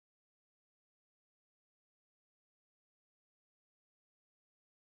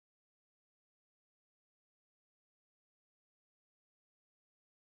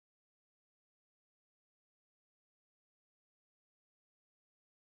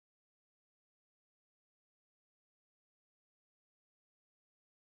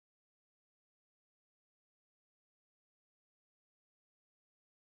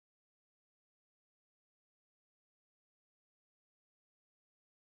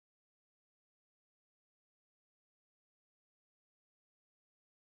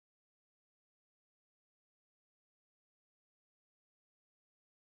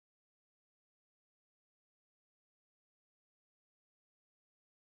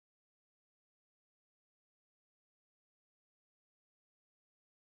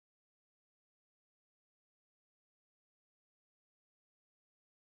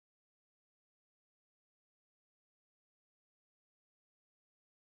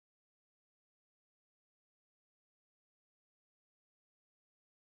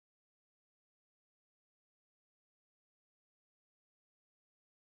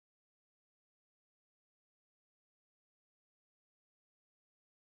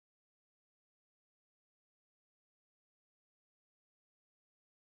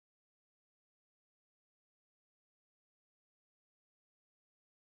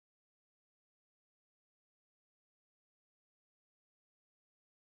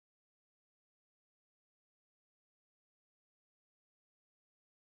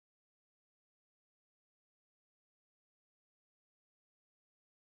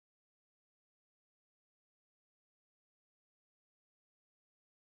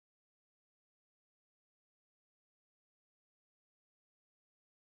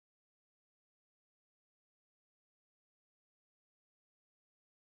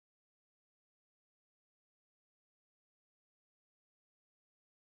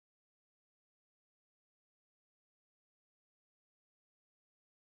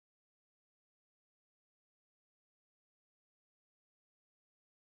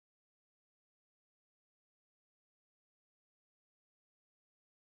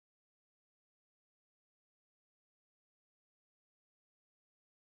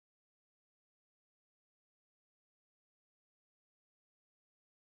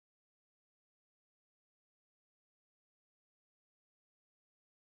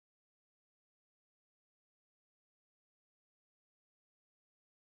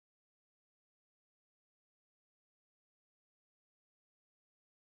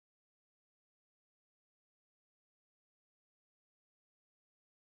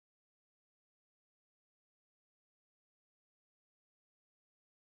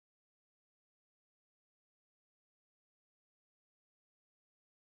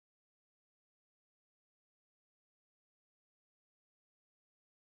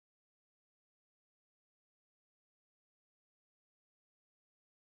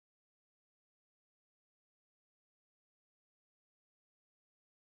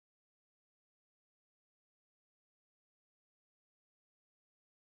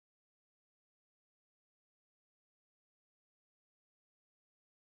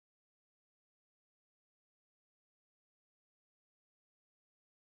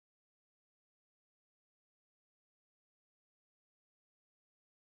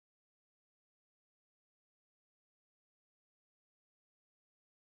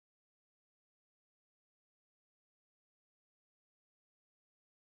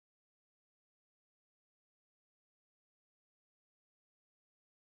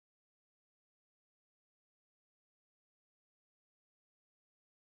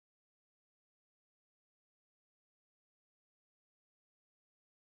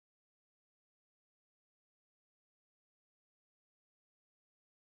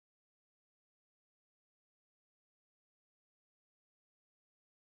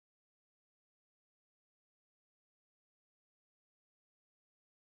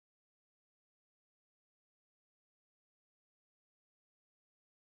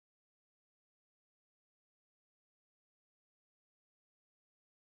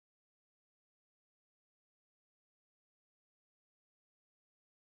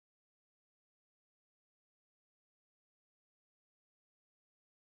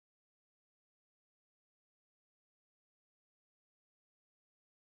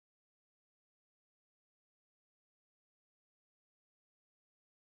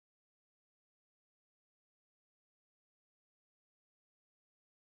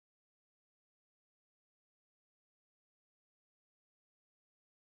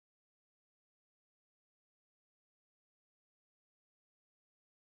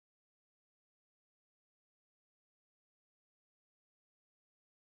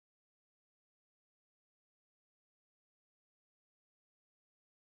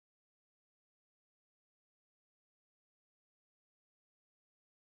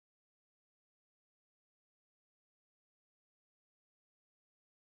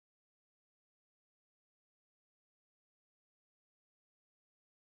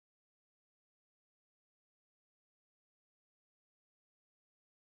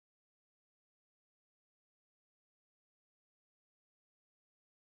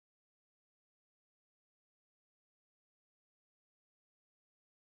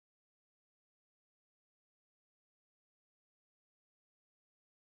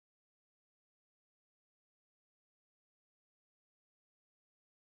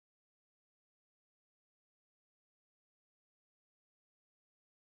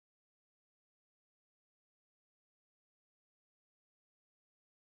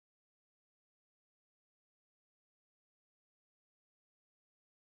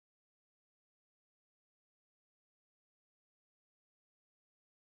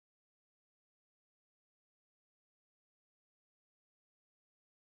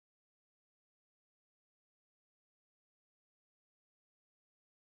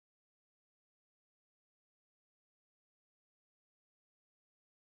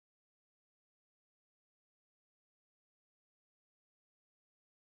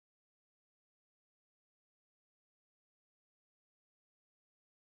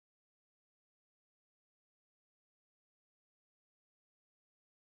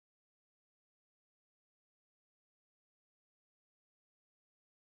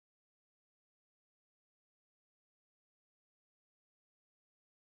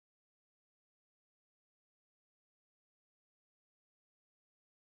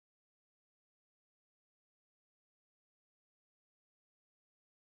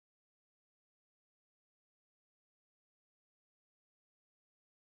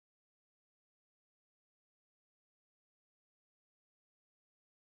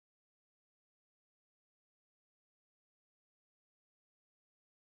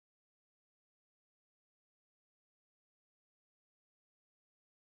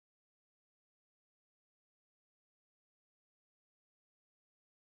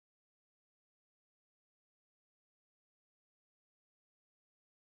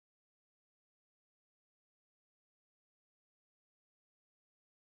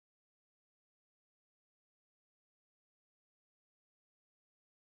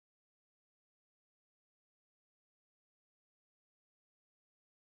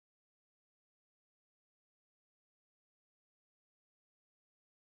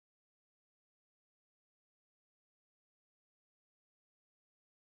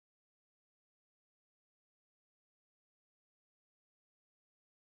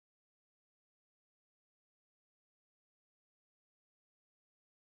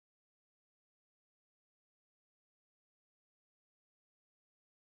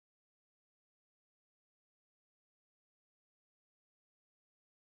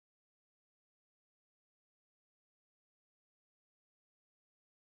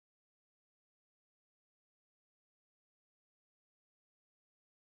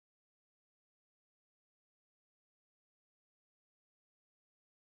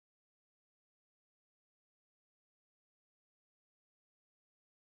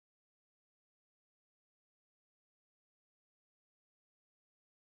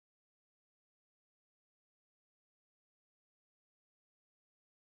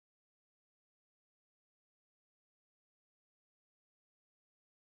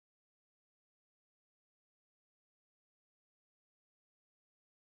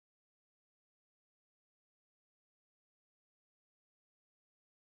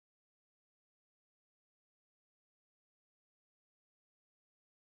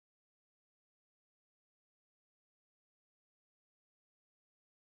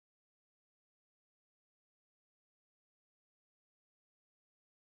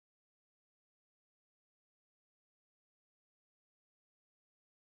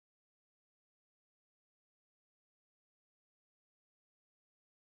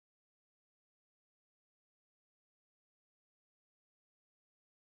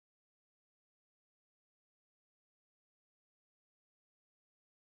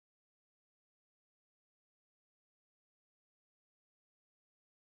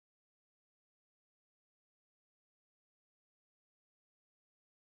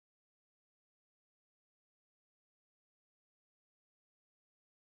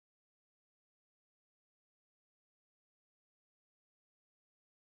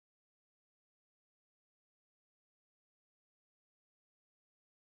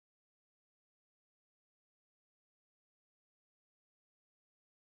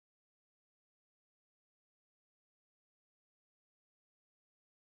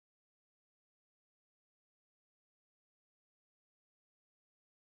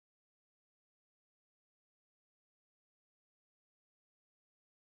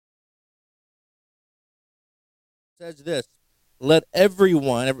says this, let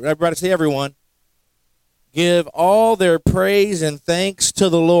everyone, everybody say everyone, give all their praise and thanks to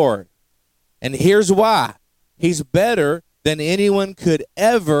the Lord. And here's why. He's better than anyone could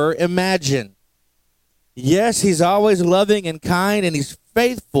ever imagine. Yes, he's always loving and kind, and he's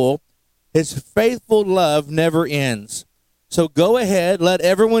faithful. His faithful love never ends. So go ahead, let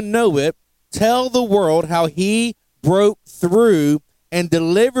everyone know it. Tell the world how he broke through and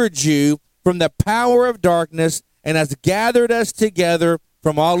delivered you from the power of darkness and has gathered us together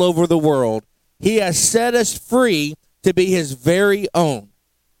from all over the world. He has set us free to be his very own.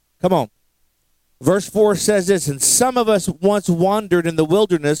 Come on. Verse 4 says this, and some of us once wandered in the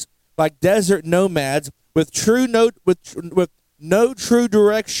wilderness like desert nomads with no true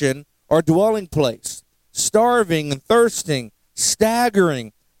direction or dwelling place, starving and thirsting,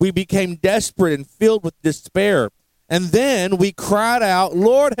 staggering. We became desperate and filled with despair. And then we cried out,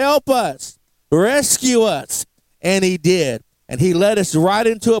 Lord, help us, rescue us. And he did. And he led us right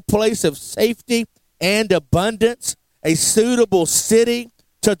into a place of safety and abundance, a suitable city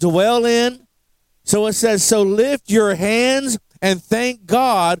to dwell in. So it says, so lift your hands and thank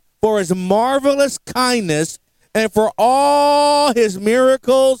God for his marvelous kindness and for all his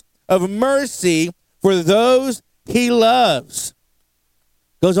miracles of mercy for those he loves.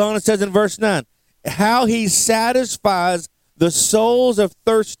 Goes on and says in verse 9, how he satisfies the souls of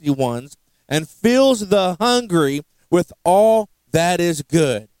thirsty ones and fills the hungry with all that is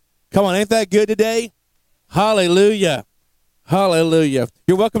good. Come on, ain't that good today? Hallelujah. Hallelujah.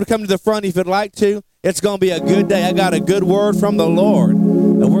 You're welcome to come to the front if you'd like to. It's going to be a good day. I got a good word from the Lord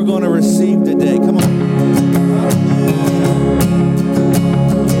that we're going to receive today. Come on.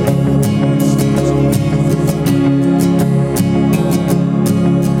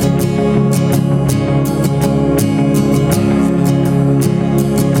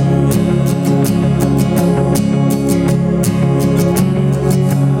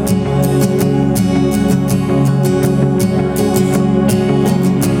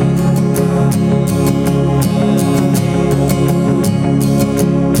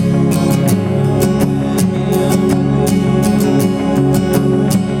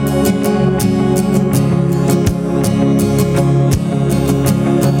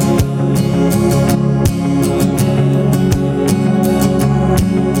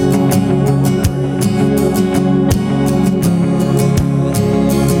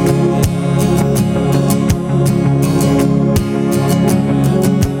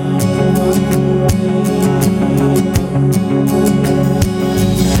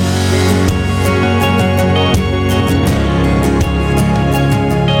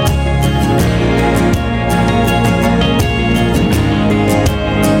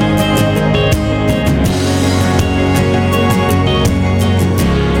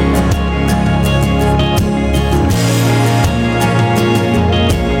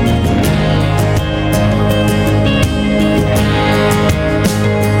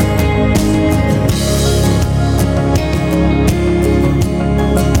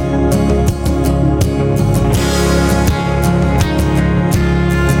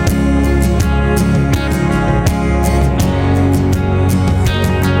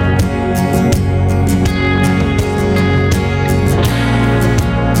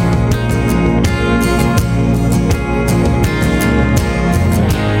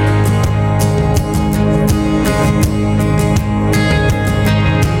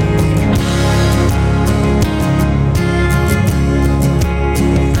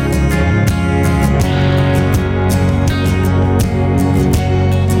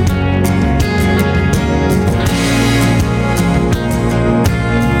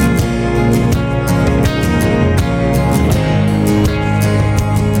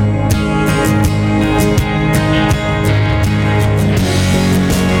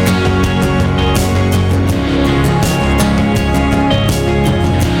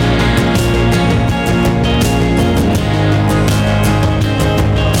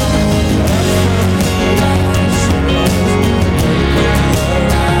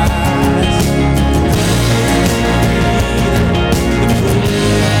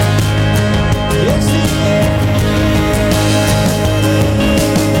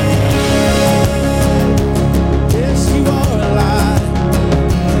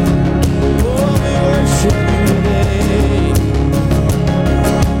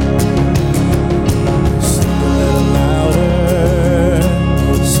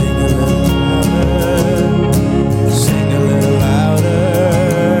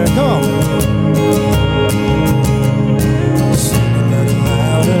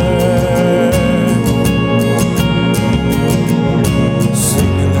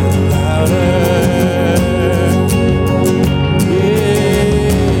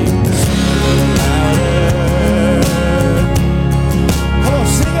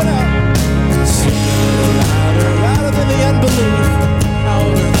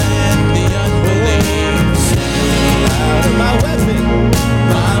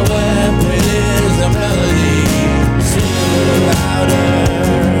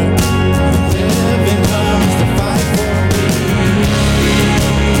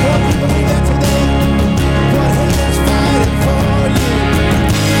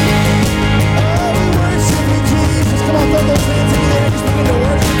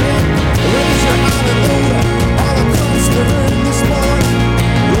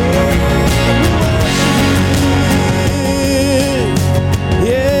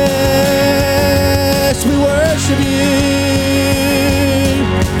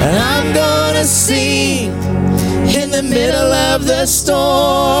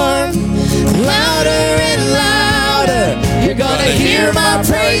 storm. Louder and louder, you're gonna hear my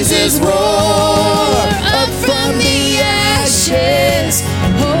praises roar. Up from the ashes,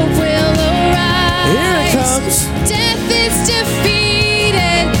 Hope will arise. here it comes. Death is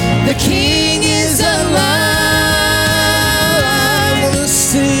defeated. The King is alive. I wanna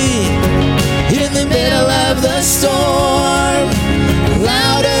sing in the middle of the storm.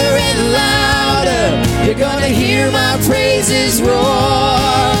 Louder and louder, you're gonna hear my praises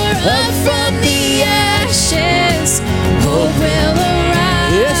roar. Up from the ashes, Hope will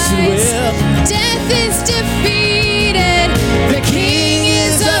arise. yes it will. Death is defeated. The King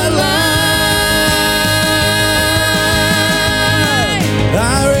is alive. I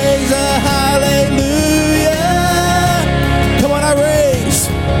raise a hallelujah. Come on, I raise.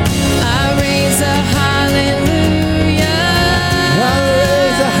 I raise a hallelujah. I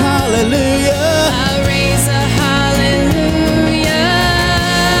raise a hallelujah. I raise a hallelujah.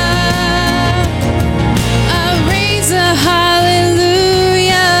 I raise a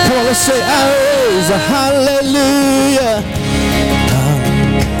hallelujah. Come on, let's say I raise a hallelujah.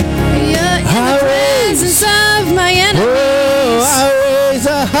 Yeah, in the presence of my enemy. Oh, I raise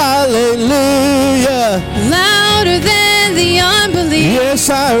a hallelujah. Louder than the unbelief. Yes,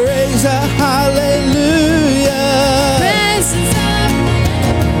 I raise a hallelujah. Presence of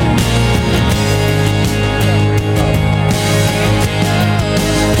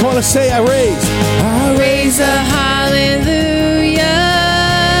Come on, let's say I raise. I raise a hallelujah.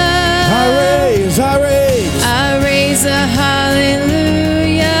 I raise. I raise a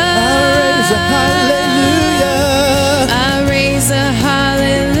hallelujah. I raise a hallelujah. I raise a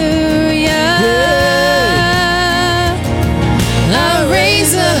hallelujah. I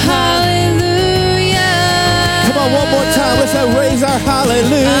raise a hallelujah. Come on, one more time. Let's raise our I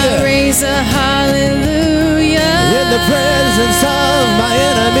hallelujah. raise a hallelujah. In the presence of my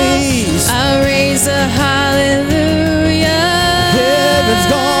enemies. I raise a hallelujah. Heaven's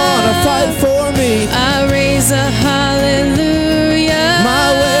gonna fight for me. I raise a hallelujah. My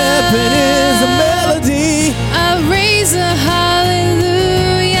weapon is a melody. I raise a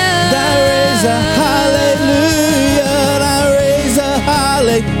hallelujah. I raise a hallelujah. I raise a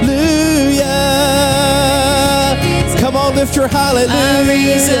hallelujah. Come on, lift your hallelujah. I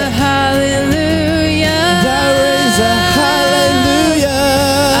raise a hallelujah. I raise a hallelujah.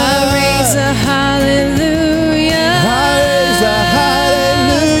 I raise a hallelujah. I raise a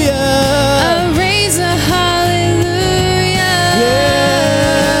hallelujah. I raise a hallelujah.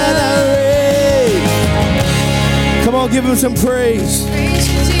 Yeah, I raise. Come on, give him some praise. Praise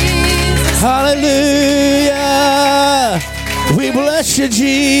you, Jesus. Hallelujah. We bless you,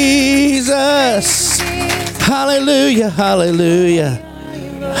 Jesus. Hallelujah, hallelujah.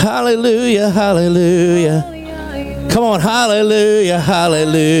 Hallelujah, hallelujah. Come on, hallelujah,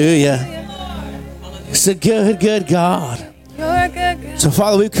 hallelujah. It's a good, good God. You're a good God. So,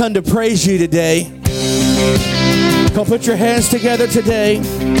 Father, we've come to praise you today. Come on, put your hands together today.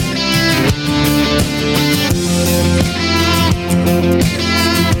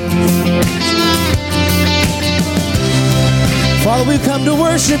 Father, we've come to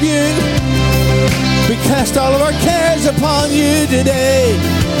worship you. We cast all of our cares upon you today.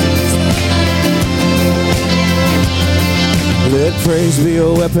 Let praise be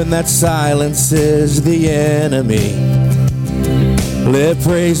a weapon that silences the enemy. Let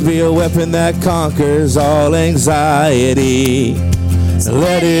praise be a weapon that conquers all anxiety.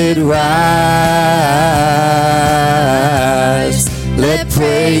 Let it rise. Let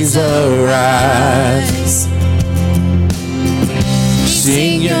praise arise.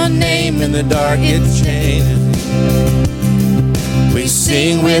 Sing your name in the dark, it changes. We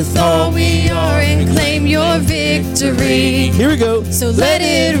sing with all we are and Claim your victory. Here we go. So let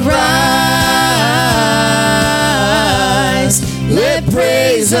it rise. Let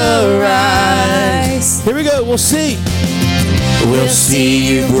praise arise. Here we go. We'll see. We'll see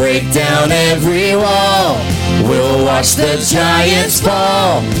you break down every wall. We'll watch the giants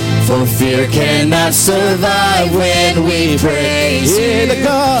fall. For fear cannot survive when we praise you.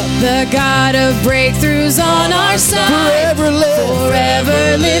 The God of breakthroughs on our side.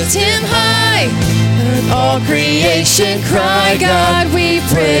 Forever lift him high. All creation cry, God, we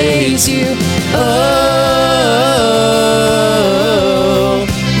praise you. Oh,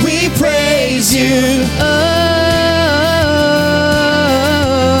 we praise you.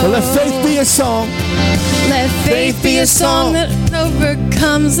 Oh, Let faith be a song. let faith be a song that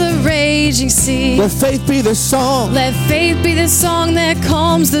overcomes the raging sea. Let faith be the song. Let faith be the song that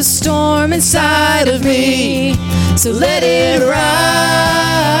calms the storm inside of me. So let it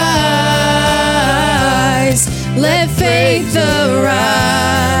rise. let faith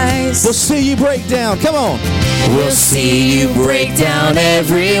arise. We'll see you break down. Come on. We'll see you break down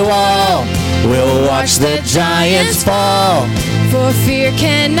every wall. We'll watch the giants fall. For fear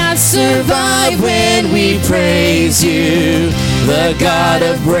cannot survive when we praise you. The God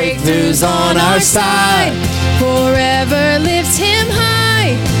of breakthroughs on our side. Forever lift him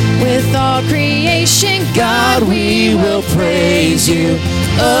high. With all creation, God, we will praise you.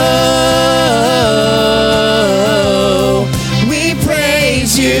 Oh, we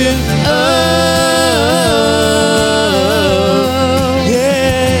praise you. Oh,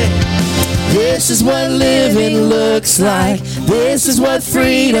 Yeah. this is what living looks like. This is what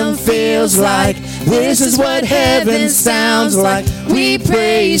freedom feels like. This is what heaven sounds like. We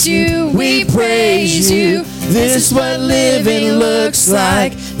praise you, we praise you. This is what living looks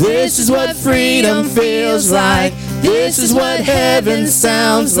like. This is what freedom feels like. This is what heaven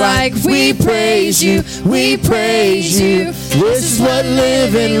sounds like. We praise you, we praise you. This is what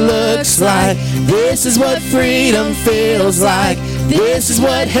living looks like. This is what freedom feels like. This is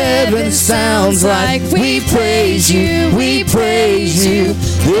what heaven sounds like. We praise you, we praise you.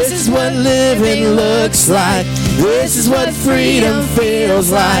 This is what living looks like. This is what freedom feels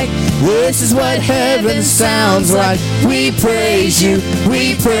like. This is what heaven sounds like. We praise you,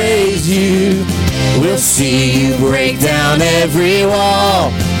 we praise you. We'll see you break down every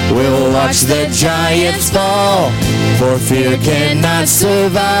wall. We'll watch the giants fall. For fear cannot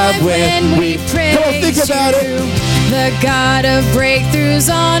survive when we praise Come on, think about it. The God of breakthroughs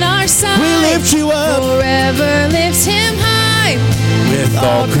on our side. We lift you up. Forever lifts him high. With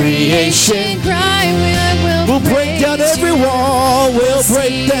all creation, cry, we'll break down every wall. We'll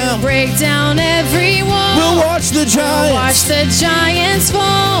break down. Break down every wall. We'll watch the giants. Watch the giants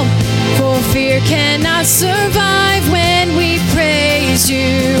fall. For fear cannot survive when we praise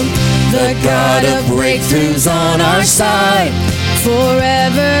you. The God of breakthroughs on our side.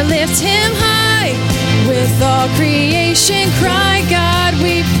 Forever lift him high. With all creation cry, God,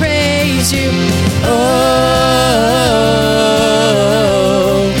 we praise you.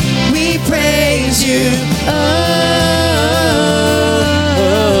 Oh, we praise you.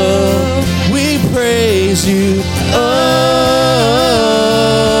 Oh, We praise you.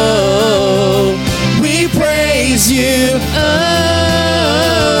 oh, We praise you.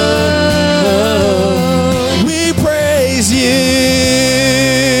 oh. We praise you.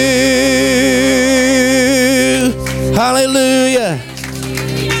 Hallelujah.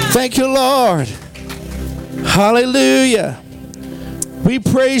 Thank you, Lord. Hallelujah. We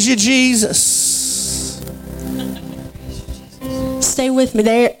praise you, Jesus. Stay with me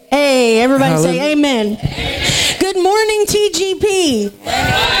there. Hey, everybody Hallelujah. say amen. Good morning, TGP.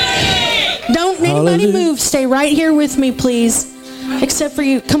 Don't anybody Hallelujah. move. Stay right here with me, please. Except for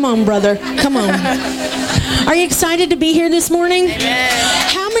you. Come on, brother. Come on. Are you excited to be here this morning?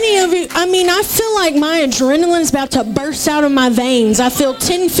 How many of you, I feel like my adrenaline's about to burst out of my veins. I feel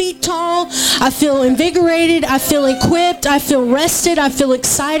 10 feet tall. I feel invigorated. I feel equipped. I feel rested. I feel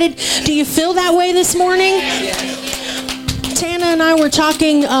excited. Do you feel that way this morning? Tana and I were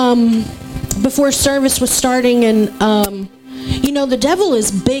talking before service was starting, and the devil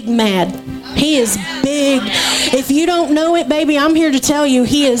is big mad. He is big. If you don't know it, baby, I'm here to tell you,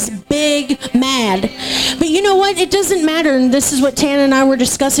 he is big mad. But you know what? It doesn't matter, and this is what Tana and I were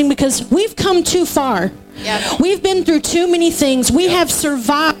discussing, because we've come too far. Yep. We've been through too many things. We have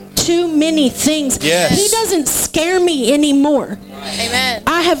survived too many things. Yes. He doesn't scare me anymore. Amen.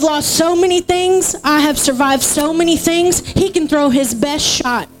 I have lost so many things. I have survived so many things. He can throw his best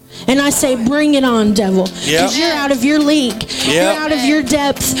shot. And I say, bring it on, devil. Because you're out of your league. You're out of your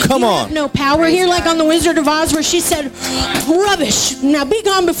depth. Come you on. have no power here, like on The Wizard of Oz, where she said, rubbish. Now be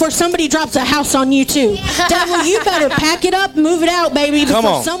gone before somebody drops a house on you, too. Devil, you better pack it up, move it out, baby, Come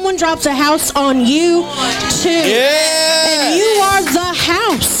before on. someone drops a house on you, too. Yeah. And you are the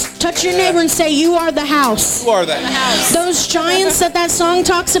house. Touch your neighbor and say, you are the house. You are that. Those giants that song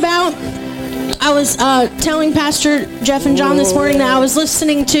talks about, I was telling Pastor Jeff and John this morning that I was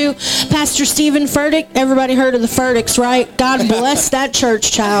listening to Pastor Stephen Furtick. Everybody heard of the Furticks, right? God bless that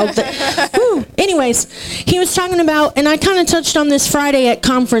church child. Whew. Anyways, he was talking about, and I kind of touched on this Friday at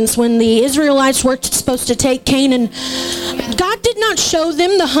conference, when the Israelites were supposed to take Canaan. God did not show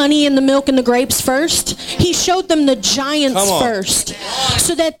them the honey and the milk and the grapes first. He showed them the giants first,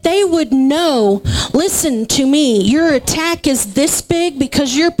 so that they would know, listen to me, your attack is this big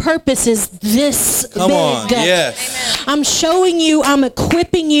because your purpose is this Come big. on. Yes. I'm showing you, I'm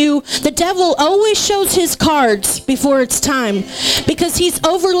equipping you. The devil always shows his cards before it's time because he's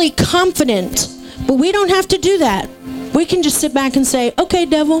overly confident. But we don't have to do that. We can just sit back and say, okay,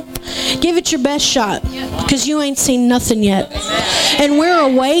 devil, give it your best shot, because you ain't seen nothing yet. And we're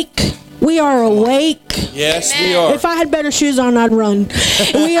awake. We are awake. Yes, we are. If I had better shoes on, I'd run.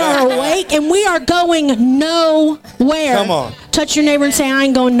 We are awake, and we are going nowhere. Come on. Touch your neighbor and say, I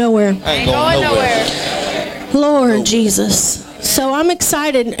ain't going nowhere. I ain't going nowhere. Lord Jesus. So I'm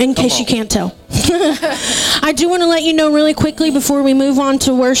excited, in case you can't tell. I do want to let you know really quickly before we move on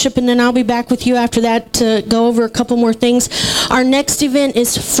to worship, and then I'll be back with you after that to go over a couple more things. Our next event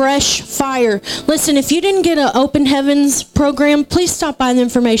is Fresh Fire. Listen, if you didn't get an Open Heavens program, please stop by the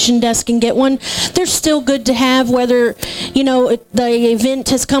information desk and get one. They're still good to have, whether, you know, the event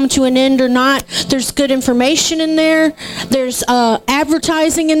has come to an end or not. There's good information in there. There's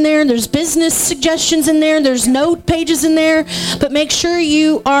advertising in there. There's business suggestions in there. There's note pages in there. But make sure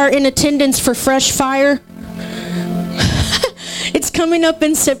you are in attendance for Fresh Fire. It's coming up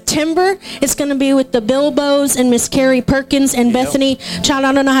in September. It's going to be with the Bilbos and Miss Carrie Perkins and Bethany. Child,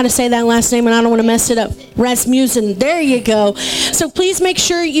 I don't know how to say that last name, and I don't want to mess it up. Rasmussen. There you go. So please make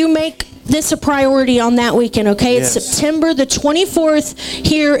sure you make this a priority on that weekend, okay? Yes. It's September the 24th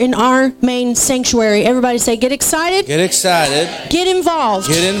here in our main sanctuary. Everybody say, get excited. Get excited. Get involved.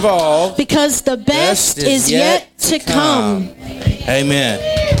 Get involved. Because the best is yet to come. Amen.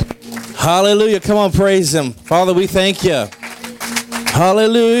 Hallelujah. Come on, praise Him. Father, we thank you.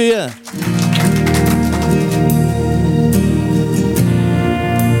 Hallelujah.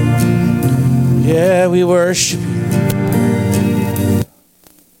 Yeah, we worship you.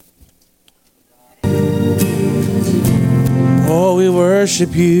 Oh, we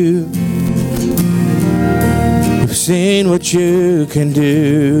worship you. We've seen what you can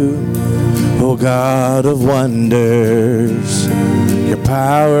do. Oh, God of wonders, your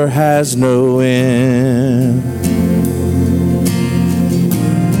power has no end.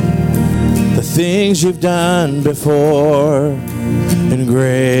 The things you've done before, in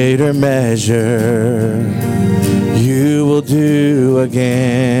greater measure, you will do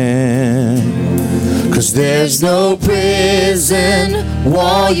again. 'Cause there's no prison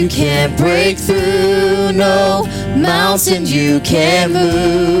wall you can't break through, no mountain you can't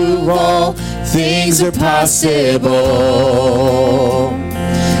move, all things are possible.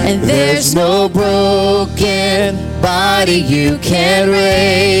 And there's no broken body you can't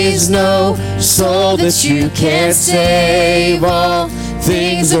raise, no soul that you can't save, all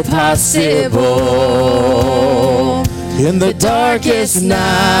things are possible. In the darkest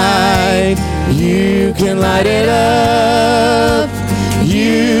night, you can light it up,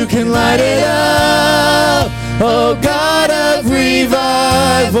 you can light it up, oh God of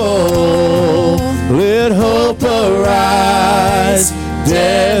revival, let hope arise,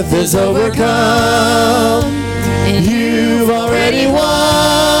 death is overcome, and you've already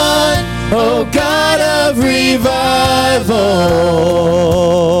won, oh God of revival.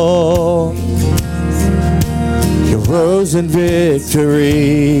 You rose in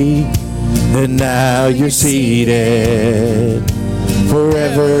victory, and now you're seated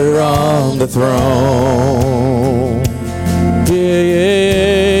forever on the throne.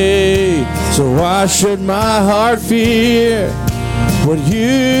 Yeah. So why should my heart fear what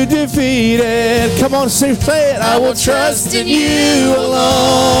you defeated? Come on, say it. I will trust in you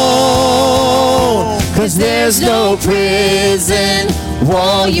alone. 'Cause there's no prison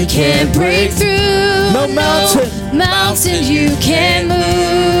wall you can't break through, no mountain you can't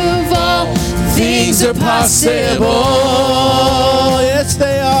move, all things are possible. Yes,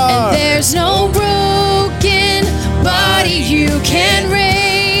 they are. And there's no broken body you can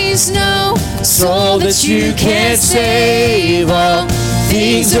raise, no soul that you can't save, all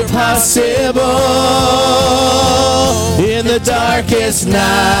things are possible. In the darkest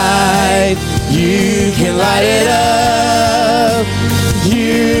night, you can light it up,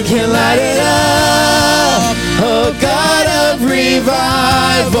 you can light it up, oh God of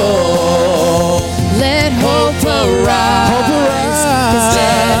revival, let hope arise, 'cause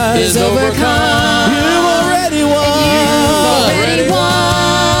death is overcome, you already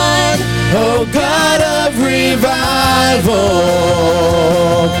won, oh God of revival,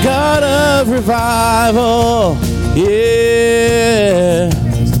 God of revival, yeah.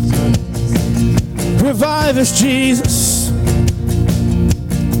 Revive us, Jesus.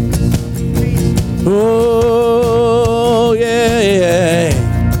 Oh, yeah.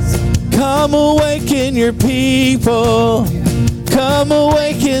 Come awaken your people. Come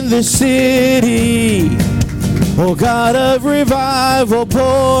awaken the city. Oh, God of revival,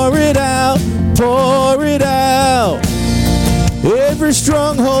 pour it out, pour it out. Every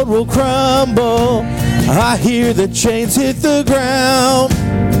stronghold will crumble. I hear the chains hit the ground.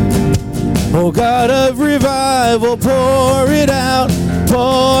 Oh God of revival, pour it out,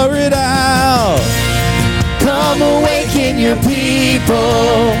 pour it out. Come awaken your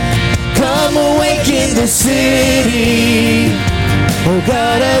people, come awaken the city. Oh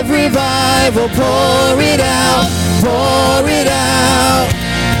God of revival, pour it out, pour it out.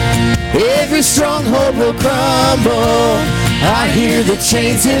 Every stronghold will crumble. I hear the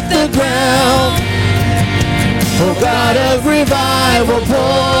chains hit the ground. Oh God of revival,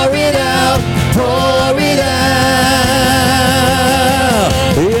 pour it out, pour it out.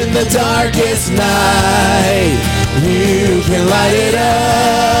 In the darkest night, you can light it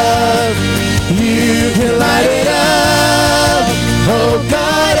up, you can light it up. Oh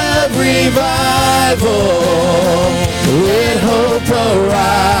God of revival, let hope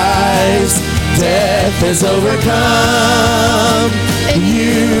arise. Death is overcome,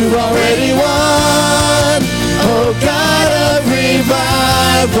 you've already won. Oh God of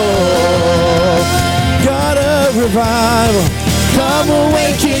revival, God of revival, come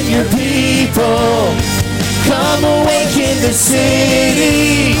awaken your people, come awaken the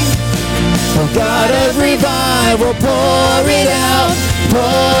city. Oh God of revival, pour it out,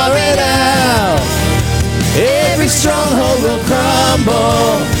 pour it out. Every stronghold will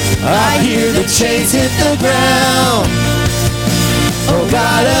crumble. I hear the chains hit the ground. Oh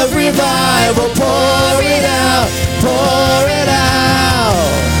God of revival, pour it out, pour it out.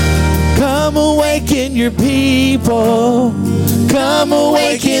 Come awaken your people, come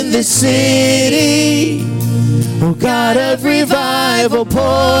awaken the city. Oh God of revival,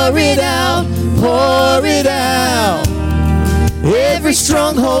 pour it out, pour it out. Every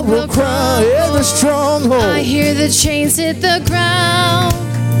stronghold will crumble, every stronghold. I hear the chains hit the ground.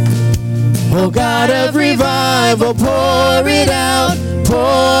 Oh God of revival, pour it out,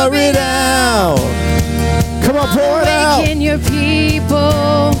 pour it out. Come on, pour it out. Awaken your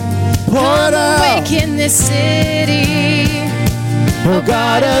people. Pour it out. Awaken this city. Oh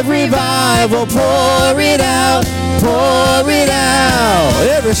God of revival, pour it out, pour it out.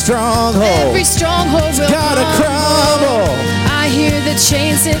 Every stronghold Will gotta crumble. I hear the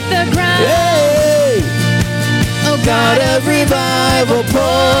chains hit the ground. Hey. Oh God of revival,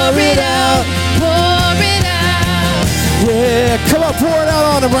 pour it out, pour it out. Yeah, come on, pour it out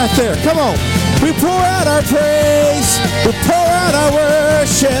on them right there. Come on. We pour out our praise. We pour out our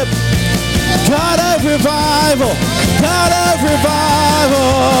worship. God of revival, God of revival,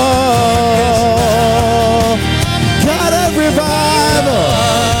 God of revival,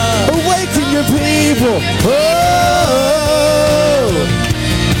 awaken your people. Oh,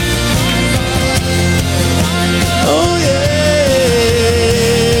 oh yeah.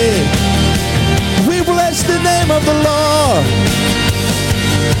 We bless the name of the Lord.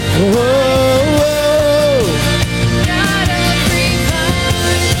 Oh,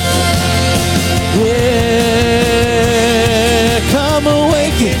 yeah, come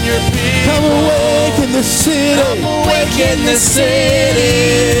awaken your people. Come awaken the city. Come awaken the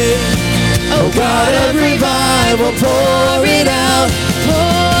city. Oh God of revival, pour it out,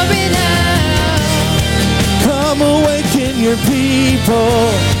 pour it out. Come awaken your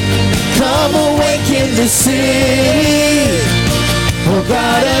people. Come awaken the city. Oh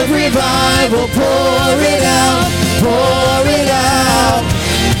God of revival, pour it out, pour it out.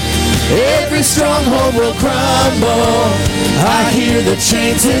 Every stronghold will crumble. I hear the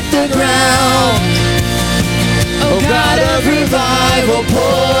chains hit the ground. Oh God of revival,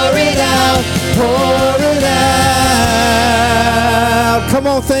 pour it out, pour it out. Come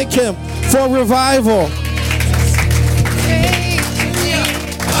on, thank Him for revival.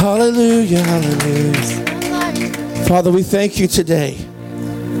 Hallelujah, hallelujah. Father, we thank you today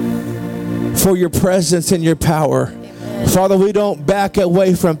for your presence and your power. Father, we don't back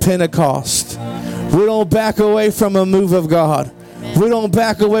away from Pentecost. We don't back away from a move of God. We don't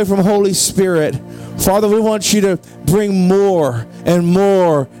back away from Holy Spirit. Father, we want you to bring more and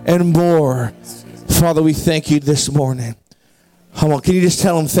more and more. Father, we thank you this morning. Come on, can you just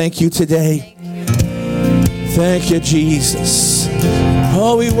tell Him thank you today? Thank you, Jesus.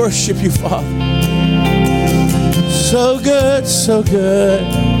 Oh, we worship you, Father. So good, so good.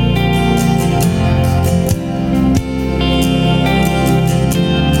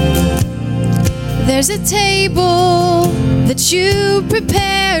 There's a table that you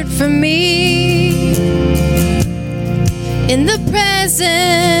prepared for me in the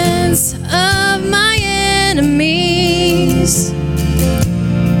presence of my enemies.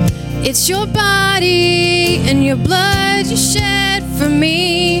 It's your body and your blood you shed for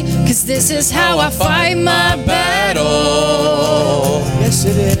me, 'cause this is how I fight my battle. Yes,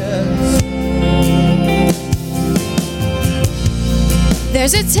 it is.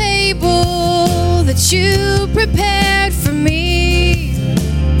 There's a table that you prepared for me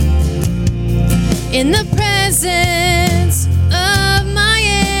in the presence of my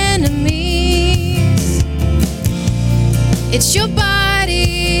enemies. It's your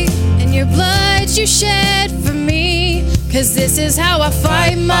body and your blood you shed for me, 'cause this is how I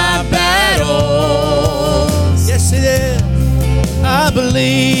fight my battles. Yes, it is. I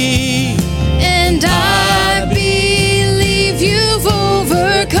believe. And I believe you've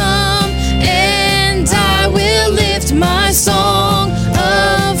overcome, and I will lift my song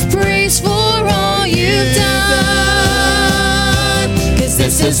of praise for all you've done. 'Cause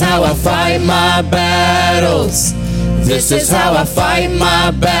this is how I fight my battles. This is how I fight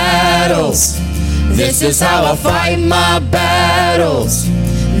my battles. This is how I fight my battles.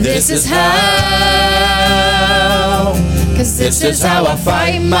 This is how. 'Cause this is how I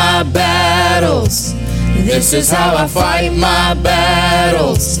fight my battles. This is how I fight my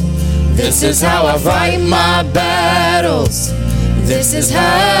battles. This is how I fight my battles. This is how.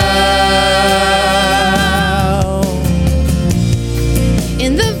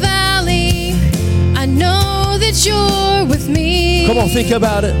 In the valley, I know that you're with me. Come on, think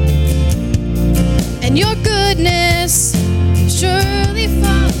about it. And your goodness surely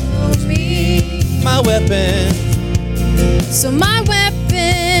follows me. My weapon. So my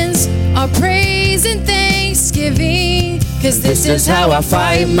weapons are praise and thanksgiving, 'cause this is how I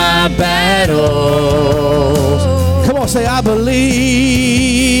fight my battles. Come on, say, I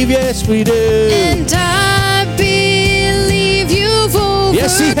believe. Yes, we do. And I believe you've overcome.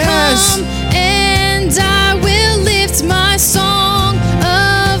 Yes, he has. And I will lift my song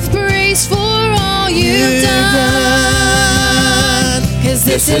of praise for all you've done. 'Cause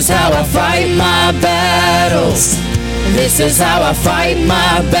this is how I fight my battles. This is how I fight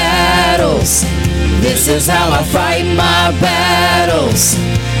my battles. This is how I fight my battles.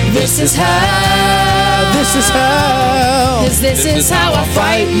 This is how. This is how. 'Cause this is how I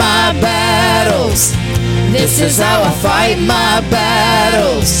fight my battles. This is how I fight my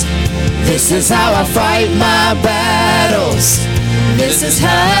battles. This is how I fight my battles. This is how.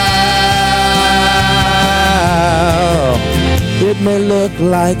 It may look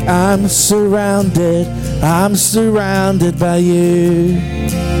like I'm surrounded by you.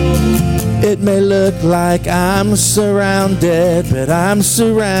 It may look like I'm surrounded, but I'm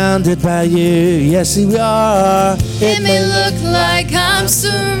surrounded by you. Yes, we are. It may look like I'm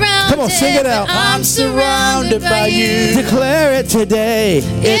surrounded. Come on, sing it out. But I'm surrounded by you. Declare it today.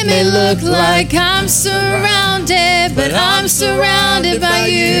 It may look like I'm surrounded, but I'm surrounded by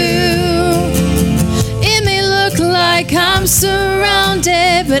you. It may look like I'm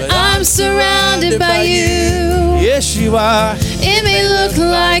surrounded, but I'm surrounded by you. Yes, you are. It may look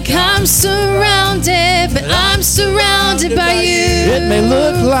like I'm surrounded, but I'm surrounded by you. It may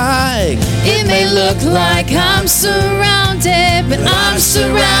look like. It may look like I'm surrounded, but I'm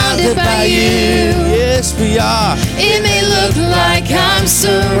surrounded by you. Yes, we are. It may look like I'm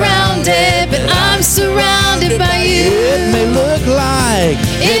surrounded, but I'm surrounded by you. It may look like.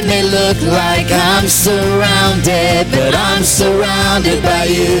 It may look like I'm surrounded, but I'm surrounded by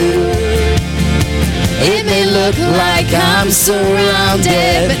you. It may look like I'm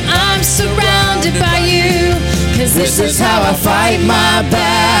surrounded, but I'm surrounded by you. 'Cause this is how I fight my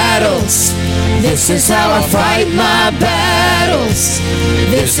battles. This is how I fight my battles.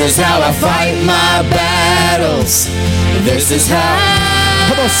 This is how I fight my battles. This is how.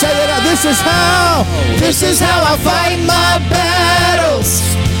 Come on, say it out. This is how. This is how I fight my battles.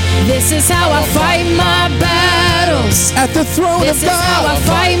 This is how I fight my battles. At the throne This of is how I God.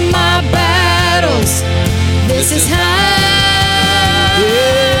 fight my battles. This is how.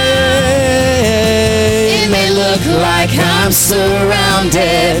 It may look like I'm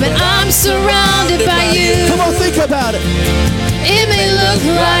surrounded, but I'm surrounded by you. Come on, think about it. It may look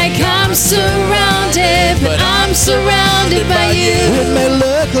like I'm surrounded, but I'm surrounded by you. It may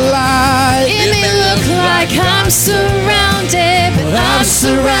look like. It may look like I'm surrounded, but I'm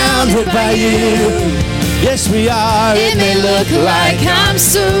surrounded by you. Yes, we are. It may look like I'm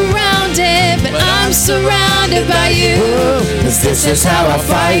surrounded, but I'm surrounded by you. 'Cause this is how I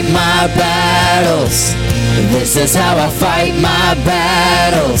fight my battles. This is how I fight my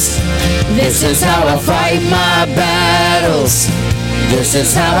battles. This is how I fight my battles. This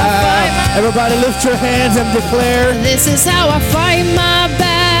is how I fight. Everybody lift your hands and declare. This is how I fight my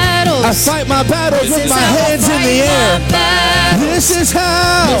battles. I fight my battles This with is my how I hands in fight the air. my battles. This is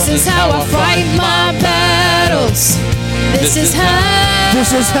how. This is how I fight my battles. This is how.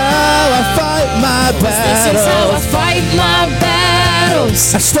 This is how I fight my This is how I battles. fight my battles.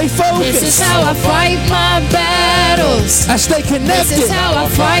 I stay focused. This is how I fight my battles. battles. I stay connected. This is how I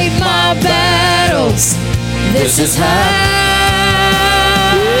fight my battles. This is how.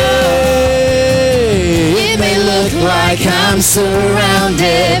 It may look like I'm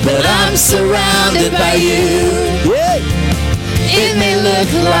surrounded, but I'm surrounded by you. It may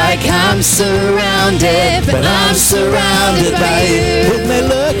look like I'm surrounded, but I'm surrounded by you. It may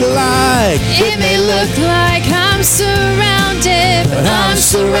look like. It may look like I'm surrounded, but I'm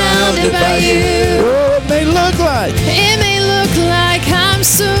surrounded by you. Oh, it may look like. It may look like I'm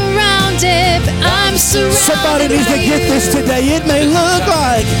surrounded, but I'm surrounded. Somebody needs to get this today. It may look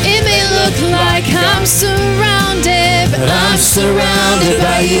like. It may look like I'm surrounded, but I'm surrounded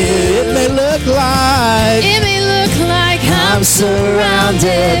by you. It may look like. It may look like I'm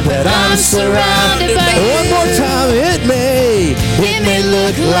surrounded, but I'm surrounded by you. One more time. It may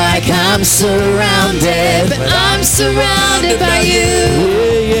look like I'm surrounded, but I'm surrounded by you.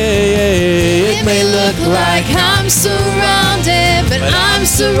 It may look like I'm surrounded, but I'm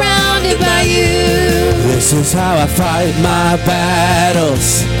surrounded by you. This is how I fight my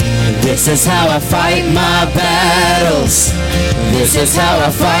battles. This is how I fight my battles. This is how I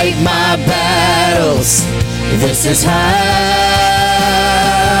fight my battles. This is how.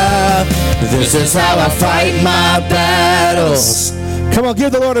 This is how I fight my battles. Come on,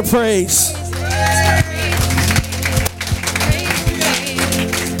 give the Lord a praise.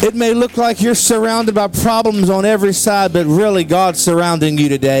 It may look like you're surrounded by problems on every side, but really God's surrounding you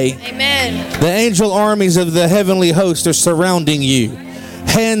today. Amen. The angel armies of the heavenly host are surrounding you.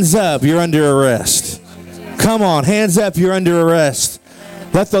 Hands up, you're under arrest. Come on, hands up, you're under arrest.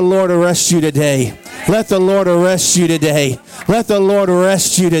 Let the Lord arrest you today. Let the Lord arrest you today. Let the Lord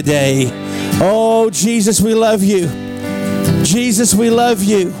arrest you today. Oh, Jesus, we love you. Jesus, we love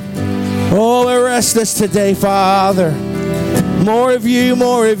you. Oh, arrest us today, Father. More of you,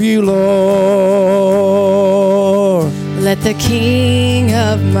 Lord. Let the King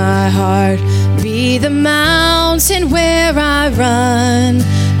of my heart be the mountain where I run,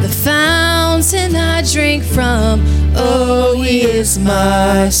 the fountain I drink from. Oh, he is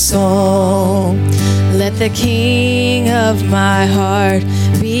my song. Let the King of my heart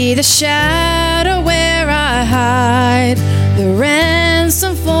be the shadow where I hide, the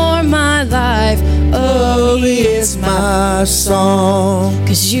ransom for my life. Oh, he is my song.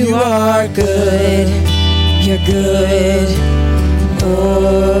 'Cause you are good, you're good.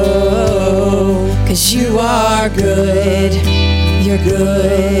 Oh, 'cause you are good, you're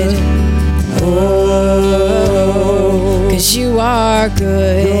good. Oh, 'cause you are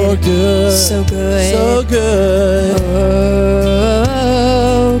good, You're good, so good, so good.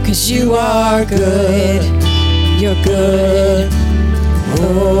 Oh, 'cause you are good, you're good.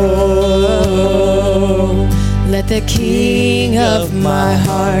 Oh, let the King of my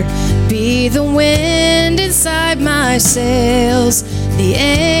heart be the wind inside my sails, the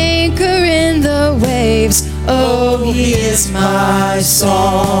anchor in the waves. Oh, he is my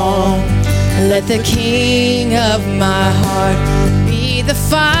song. Let the King of my heart be the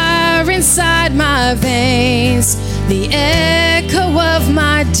fire inside my veins, the echo of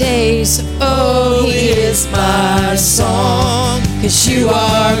my days. Oh, he is my song. 'Cause you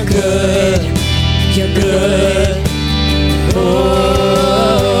are good, you're good.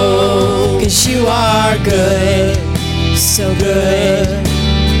 Oh, 'cause you are good, so good.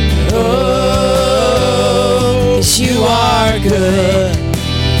 Oh, 'cause you are good,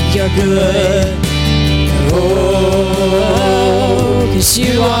 you're good. Oh, 'cause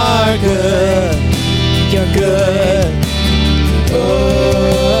you are good, you're good. Oh,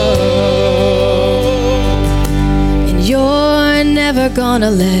 and you're never gonna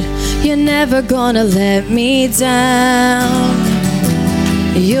let me down.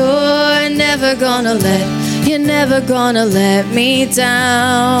 You're never gonna let me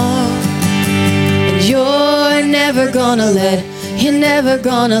down. And you're never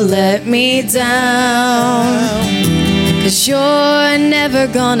gonna let me down. 'Cause you're never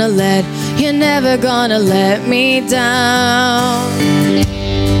gonna let me down. You're never gonna let me down.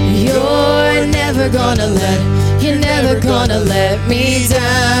 You're never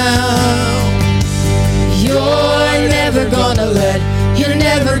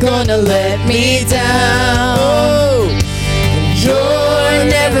gonna let me down. You're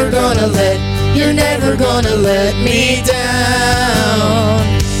never gonna let me down.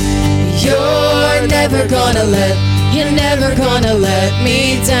 You're never gonna let me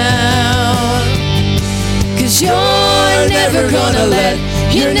down. 'Cause you're never gonna let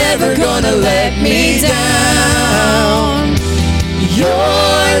me down.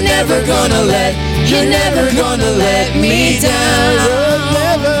 You're never gonna let me down.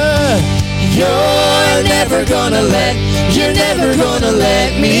 You're never never gonna let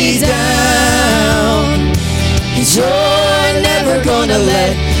me down. 'Cause you're never gonna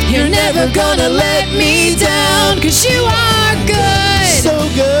let me down. 'Cause you are good. So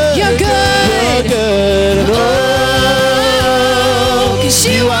good. You're good. You're good. Oh, 'cause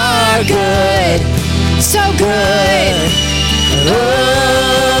you are good. So good.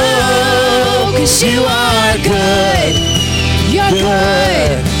 Oh, 'cause you are good. You're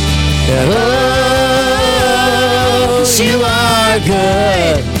good. Oh, 'cause you are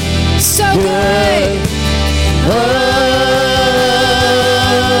good. So good. Oh,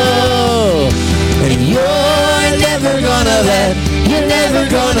 and you're never gonna let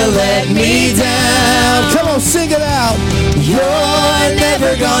me down. Come on, sing it out. You're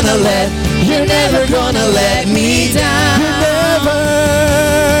never gonna let me down.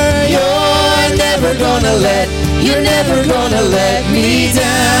 You're never gonna let me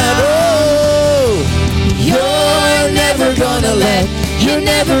down. Oh, you're never gonna let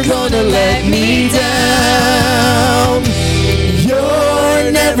me down.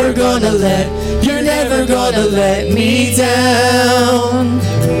 You're never gonna let me down.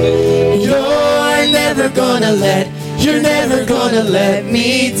 You're never gonna let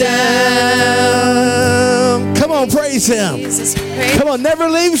me down. Come on, praise him. Jesus, praise, Come on, never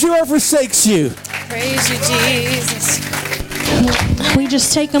leaves you or forsakes you. praise you, Jesus. We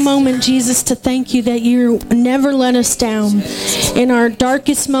just take a moment, Jesus, to thank you that you never let us down. In our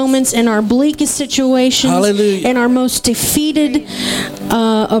darkest moments, in our bleakest situations, Hallelujah. in our most defeated,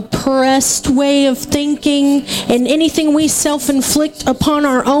 oppressed way of thinking, and anything we self-inflict upon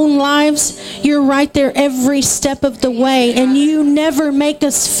our own lives, you're right there every step of the way, and you never make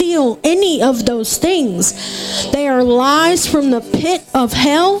us feel any of those things. They are lies from the pit of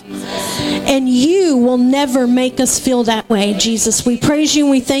hell, and you will never make us feel that way, Jesus. We praise you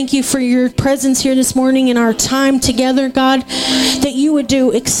and we thank you for your presence here this morning in our time together, God, that you would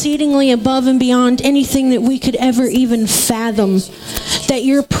do exceedingly above and beyond anything that we could ever even fathom, that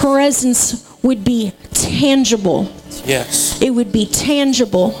your presence would be tangible. Yes. It would be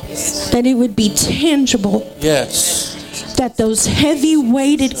tangible. That it would be tangible. Yes. That those heavy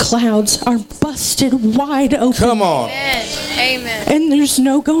weighted clouds are busted wide open. Come on. Amen. Amen. And there's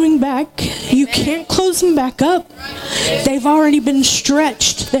no going back. You can't close them back up. They've already been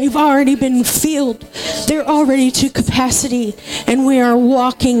stretched. They've already been filled. They're already to capacity. And we are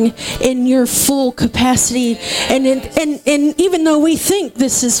walking in your full capacity. And even though we think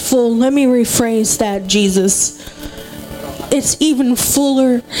this is full, let me rephrase that, Jesus. It's even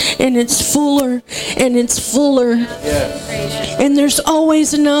fuller, and it's fuller, and it's fuller. Yeah. And there's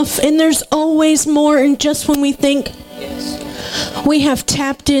always enough, and there's always more. And just when we think we have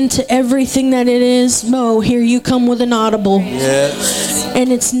tapped into everything that it is, here you come with an audible. Yes. And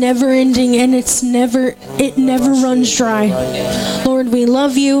it's never ending, and it never runs dry. Lord, we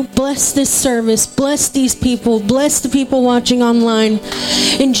love you. Bless this service. Bless these people. Bless the people watching online.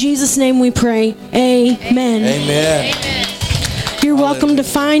 In Jesus' name we pray. Amen. Amen. You're welcome to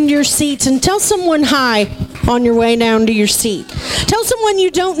find your seats and tell someone hi on your way down to your seat. Tell someone you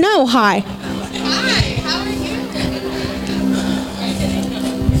don't know hi. Hi, how are you?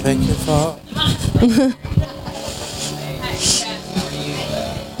 Thank you, Father.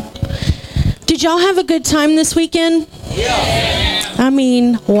 Did y'all have a good time this weekend? Yeah. I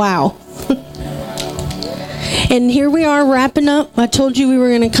mean, wow. And here we are wrapping up. I told you we were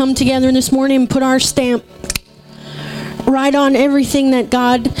going to come together this morning and put our stamp right on everything that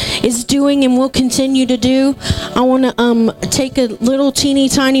God is doing and will continue to do. I want to take a little teeny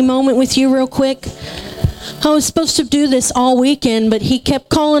tiny moment with you real quick. I was supposed to do this all weekend, but he kept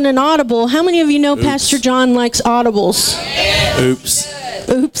calling an audible. How many of you know Pastor John likes audibles? Oops.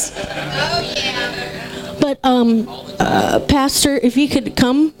 But Pastor, if you could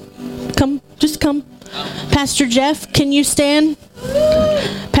come, just come. Pastor Jeff, can you stand?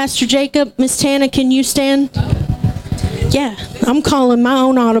 Pastor Jacob, Miss Tana, can you stand? Yeah, I'm calling my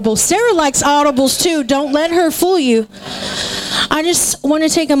own audible. Sarah likes audibles too. Don't let her fool you. I just want to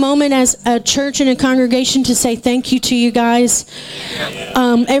take a moment as a church and a congregation to say thank you to you guys.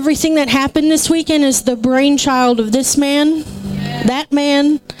 Everything that happened this weekend is the brainchild of this man, that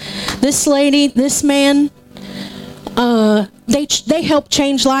man, this lady, this man. They helped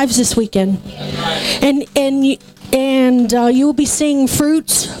change lives this weekend, and you will be seeing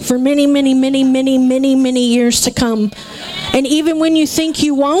fruits for many years to come. And even when you think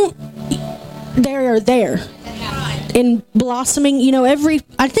you won't, they are there and blossoming. You know, I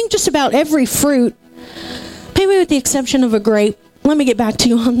think just about every fruit, maybe with the exception of a grape, let me get back to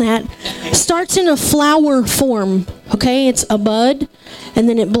you on that, starts in a flower form. Okay, it's a bud, and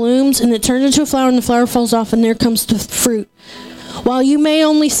then it blooms, and it turns into a flower, and the flower falls off, and there comes the fruit. While you may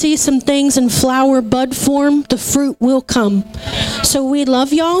only see some things in flower bud form, the fruit will come. So we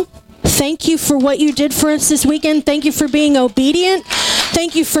love y'all. Thank you for what you did for us this weekend. Thank you for being obedient.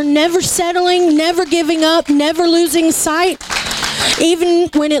 Thank you for never settling, never giving up, never losing sight. Even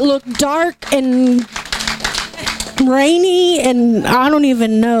when it looked dark and rainy, and I don't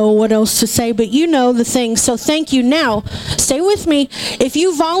even know what else to say, but you know the things. So thank you. Now, stay with me. If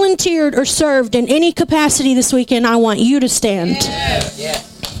you volunteered or served in any capacity this weekend, I want you to stand.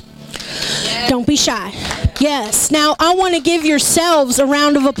 Don't be shy. Yes. Now, I want to give yourselves a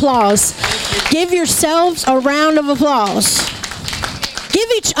round of applause. Give yourselves a round of applause. Give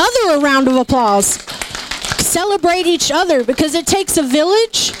each other a round of applause. Celebrate each other, because it takes a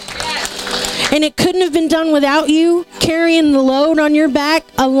village. And it couldn't have been done without you carrying the load on your back,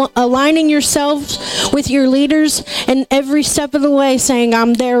 aligning yourselves with your leaders, and every step of the way saying,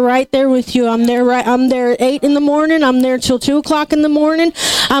 I'm there, right there with you. I'm there at 8 in the morning. I'm there till 2 o'clock in the morning.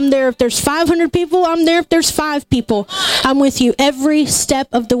 I'm there if there's 500 people. I'm there if there's 5 people. I'm with you every step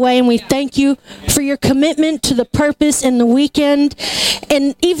of the way, and we thank you for your commitment to the purpose in the weekend,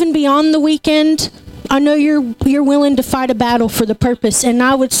 and even beyond the weekend. I know you're willing to fight a battle for the purpose, and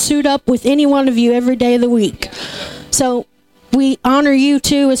I would suit up with any one of you every day of the week. So we honor you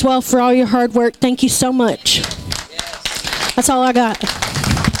too as well for all your hard work. Thank you so much. That's all I got.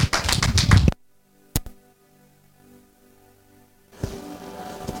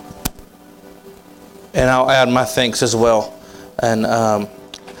 And I'll add my thanks as well. And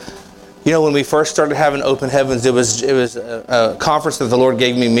when we first started having Open Heavens, it was a conference that the Lord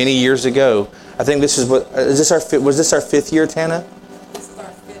gave me many years ago. I think was this our 5th year, Tana? This is our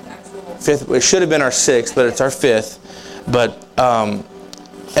 5th actual. 5th. It should have been our 6th, but it's our 5th. But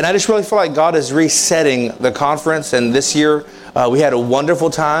and I just really feel like God is resetting the conference. And this year we had a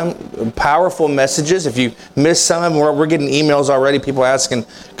wonderful time, powerful messages. If you missed some of them, we're getting emails already. People asking,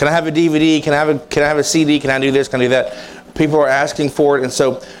 "Can I have a DVD? Can I have a CD? Can I do this? Can I do that?" People are asking for it. And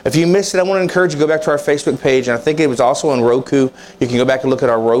so if you missed it, I want to encourage you to go back to our Facebook page. And I think it was also on Roku. You can go back and look at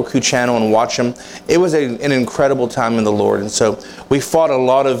our Roku channel and watch them. It was an incredible time in the Lord. And so we fought a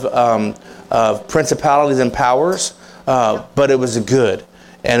lot of principalities and powers, but it was good.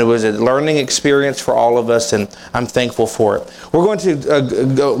 And it was a learning experience for all of us, and I'm thankful for it. We're going to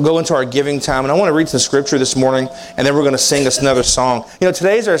go into our giving time, and I want to read some scripture this morning, and then we're going to sing us another song.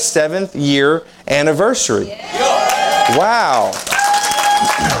 Today's our 7th year anniversary. Yeah. Wow.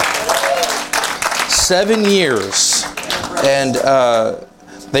 7 years. And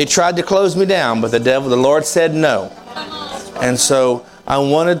they tried to close me down, but the Lord said no. And so I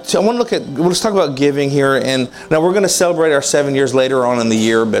want to let's talk about giving here. And now we're going to celebrate our 7 years later on in the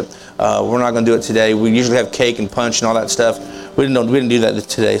year, but we're not going to do it today. We usually have cake and punch and all that stuff. We didn't do that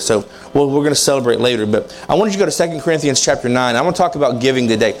today. So we're going to celebrate later. But I wanted you to go to 2 Corinthians chapter 9. I want to talk about giving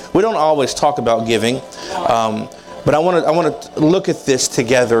today. We don't always talk about giving. But I want to look at this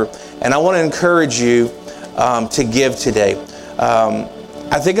together, and I want to encourage you to give today.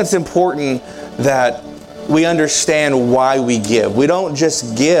 I think it's important that we understand why we give. We don't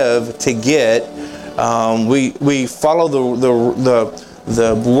just give to get. We follow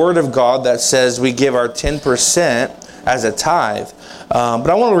the Word of God that says we give our 10% as a tithe.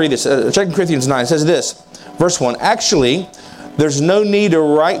 But I want to read this. 2 Corinthians 9 says this, verse 1. Actually, there's no need to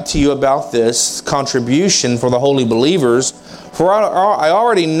write to you about this contribution for the holy believers, for I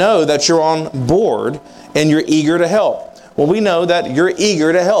already know that you're on board and you're eager to help. Well, we know that you're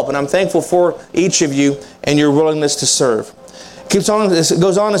eager to help, and I'm thankful for each of you and your willingness to serve. It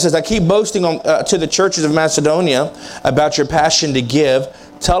goes on and says, I keep boasting to the churches of Macedonia about your passion to give,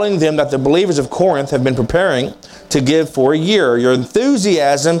 telling them that the believers of Corinth have been preparing to give for a year. Your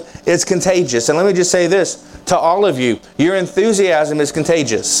enthusiasm is contagious. And let me just say this to all of you. Your enthusiasm is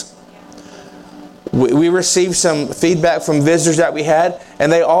contagious. We received some feedback from visitors that we had,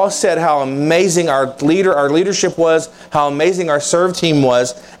 and they all said how amazing our leadership was, how amazing our serve team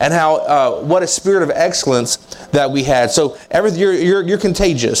was, and how what a spirit of excellence that we had. So you're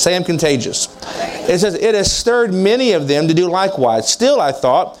contagious. Say I'm contagious. It says it has stirred many of them to do likewise. Still, I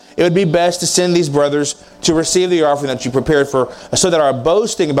thought it would be best to send these brothers to receive the offering that you prepared for, so that our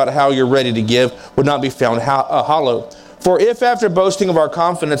boasting about how you're ready to give would not be found hollow. For if after boasting of our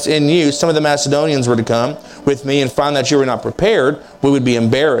confidence in you, some of the Macedonians were to come with me and find that you were not prepared, we would be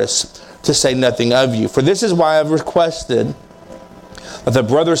embarrassed, to say nothing of you. For this is why I've requested that the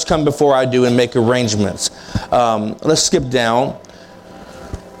brothers come before I do and make arrangements. Let's skip down.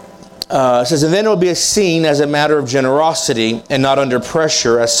 It says, and then it will be seen as a matter of generosity and not under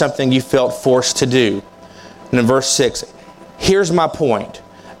pressure as something you felt forced to do. And in verse 6, here's my point.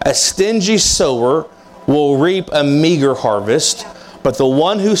 A stingy sower will reap a meager harvest, but the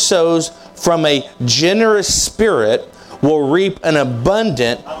one who sows from a generous spirit will reap an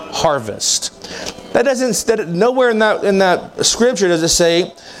abundant harvest. Nowhere in that scripture does it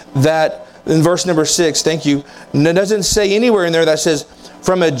say that, in verse number 6, thank you, it doesn't say anywhere in there that says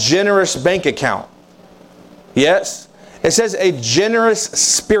from a generous bank account. Yes? It says a generous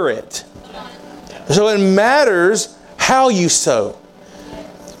spirit. So it matters how you sow.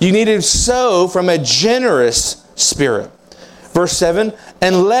 You need to sow from a generous spirit. Verse 7,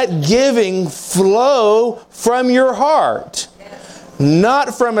 and let giving flow from your heart,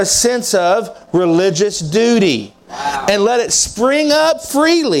 not from a sense of religious duty. And let it spring up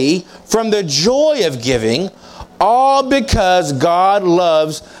freely from the joy of giving, all because God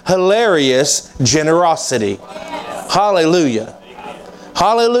loves hilarious generosity. Hallelujah.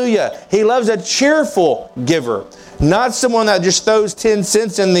 Hallelujah. He loves a cheerful giver. Not someone that just throws 10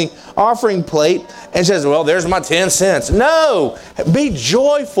 cents in the offering plate and says, well, there's my 10 cents. No. Be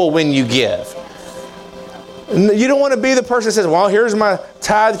joyful when you give. You don't want to be the person that says, well, here's my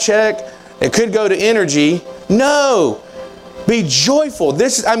tithe check. It could go to energy. No. Be joyful.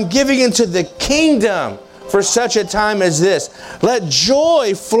 I'm giving into the kingdom for such a time as this. Let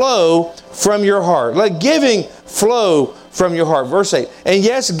joy flow from your heart. Let giving flow from your heart. Verse 8. And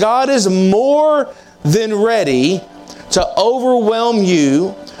yes, God is more than ready to overwhelm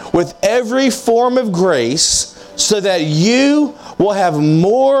you with every form of grace so that you will have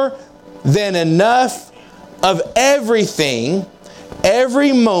more than enough of everything,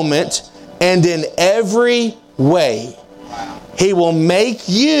 every moment, and in every way. He will make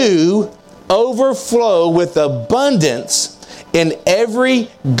you overflow with abundance in every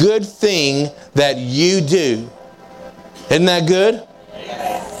good thing that you do. Isn't that good?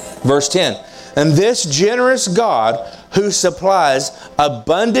 Verse 10. And this generous God who supplies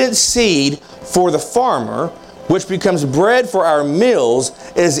abundant seed for the farmer, which becomes bread for our meals,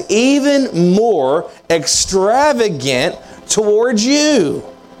 is even more extravagant towards you.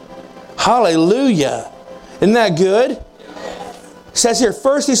 Hallelujah. Isn't that good? It says here,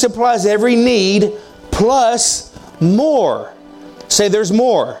 first He supplies every need plus more. Say there's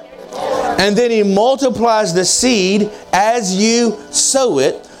more. And then He multiplies the seed as you sow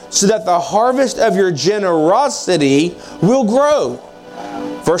it, so that the harvest of your generosity will grow.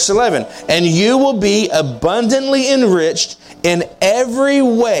 Verse 11, and you will be abundantly enriched in every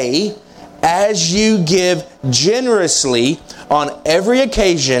way as you give generously on every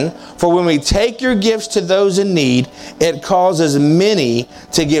occasion. For when we take your gifts to those in need, it causes many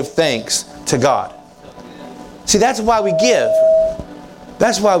to give thanks to God. See, that's why we give.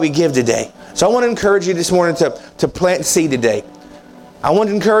 That's why we give today. So I want to encourage you this morning to plant seed today. I want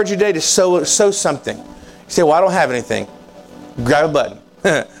to encourage you today to sow something. You say, well, I don't have anything. Grab a button.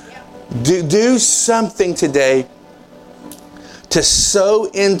 Do something today to sow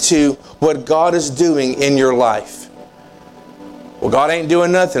into what God is doing in your life. Well, God ain't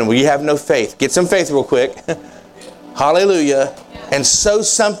doing nothing. Well, you have no faith. Get some faith real quick. Hallelujah. And sow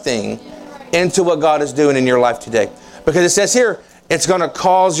something into what God is doing in your life today. Because it says here, it's going to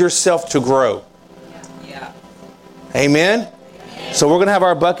cause yourself to grow. Amen. So we're going to have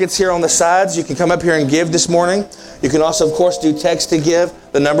our buckets here on the sides. You can come up here and give this morning. You can also, of course, do text to give.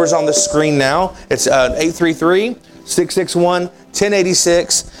 The number's on the screen now. It's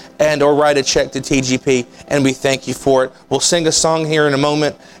 833-661-1086, or write a check to TGP, and we thank you for it. We'll sing a song here in a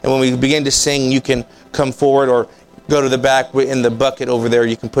moment, and when we begin to sing, you can come forward or go to the back in the bucket over there.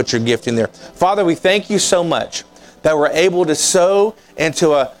 You can put your gift in there. Father, we thank you so much that we're able to sow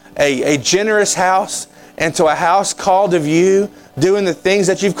into a generous house, into a house called of you, doing the things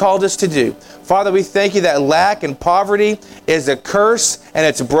that you've called us to do. Father, we thank you that lack and poverty is a curse and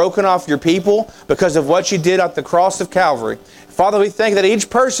it's broken off your people because of what you did at the cross of Calvary. Father, we thank you that each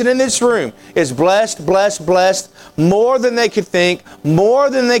person in this room is blessed, blessed, blessed, more than they could think, more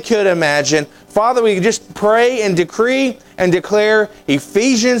than they could imagine. Father, we just pray and decree and declare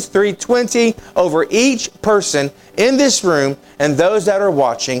Ephesians 3:20 over each person in this room and those that are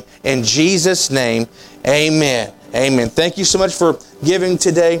watching. In Jesus' name, amen. Amen. Thank you so much for giving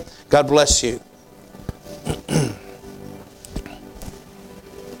today. God bless you.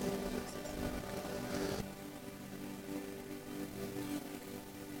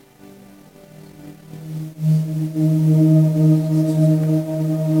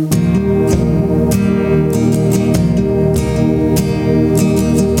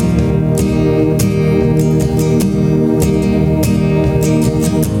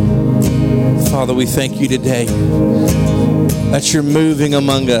 Father, we thank you today that you're moving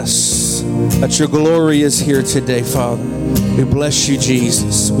among us, that your glory is here today, Father. We bless you,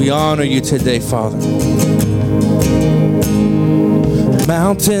 Jesus. We honor you today, Father.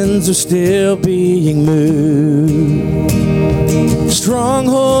 Mountains are still being moved.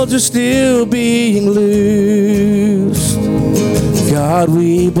 Strongholds are still being loosed. God,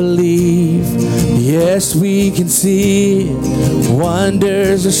 we believe. Yes, we can see it.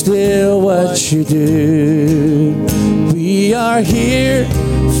 Wonders are still what you do. We are here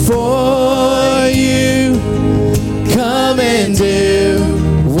for you. Come and do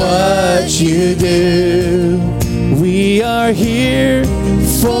what you do. We are here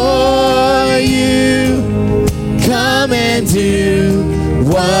for you. Come and do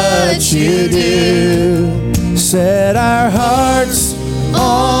what you do. Set our hearts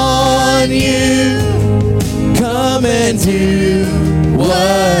on you. Come and do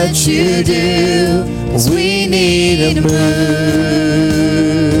what you do. 'Cause we need a move.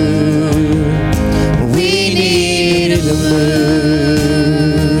 We need a move.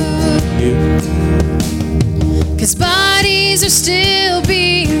 'Cause bodies are still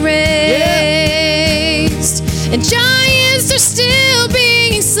being raised, and giants are still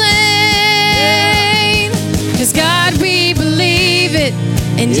being slain. 'Cause God, we believe it,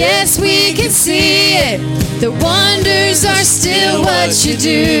 and yes, we can see it. The wonders are still what you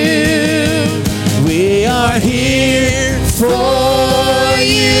do. We are here for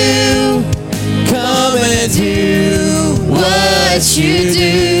you. Come and do what you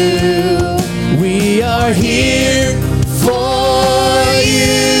do. We are here for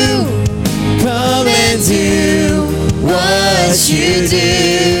you. Come and do what you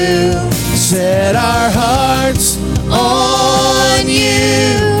do. Set our hearts on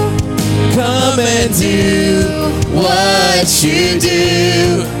you. Come and do what you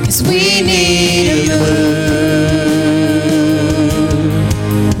do. 'Cause we need a move.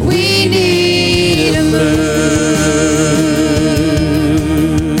 We need a move.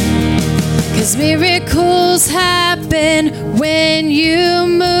 'Cause miracles happen when you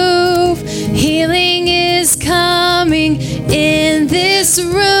move. Healing is coming in this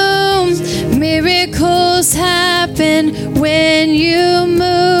room. Miracles happen when you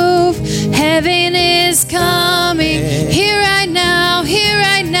move. Heaven is coming here right now, here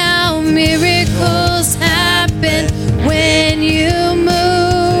right now. Miracles happen when you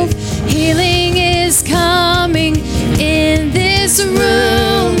move. Healing is coming in this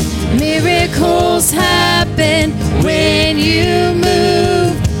room. Miracles happen when you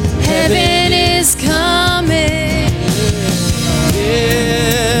move. Heaven is coming.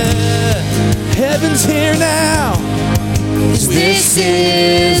 Yeah, heaven's here now. 'Cause this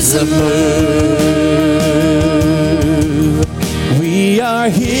is a move. We are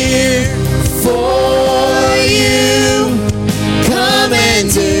here for you. Come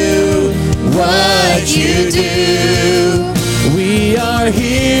and do what you do. We are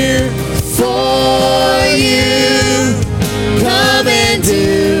here for you. Come and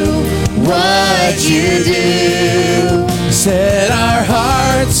do what you do. Set our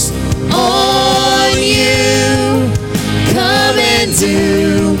hearts on you. Come and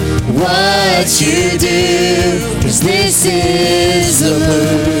do what you do. 'Cause this is a move.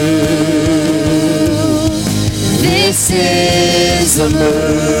 This is a move.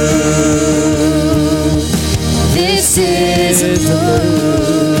 This is a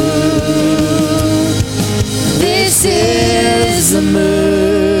move. This is a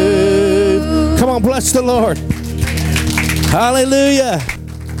move. Come on, bless the Lord. Hallelujah.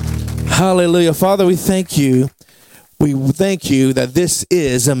 Hallelujah. Father, we thank you. We thank you that this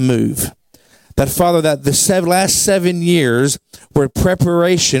is a move. That, Father, that the last 7 years were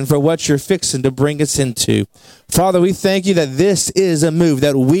preparation for what you're fixing to bring us into. Father, we thank you that this is a move,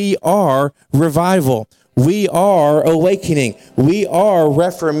 that we are revival. We are awakening. We are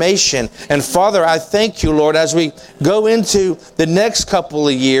reformation. And Father, I thank you, Lord, as we go into the next couple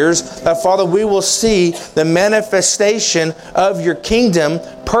of years, that Father, we will see the manifestation of your kingdom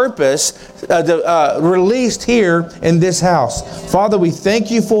purpose released here in this house. Father, we thank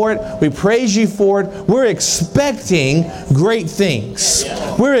you for it. We praise you for it. We're expecting great things.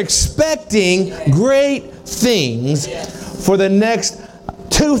 We're expecting great things for the next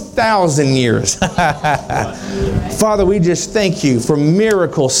 2,000 years. Father, we just thank you for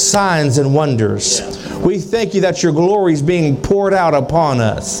miracles, signs, and wonders. We thank you that your glory is being poured out upon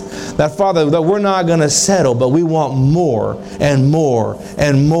us. That, Father, that we're not going to settle, but we want more and more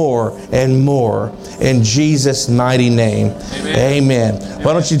and more and more. In Jesus' mighty name, amen.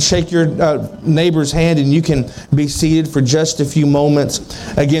 Why don't you shake your neighbor's hand and you can be seated for just a few moments.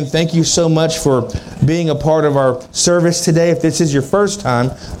 Again, thank you so much for being a part of our service today. If this is your first time,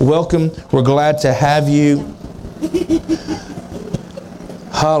 welcome. We're glad to have you.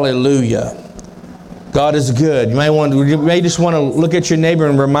 Hallelujah. God is good. You may just want to look at your neighbor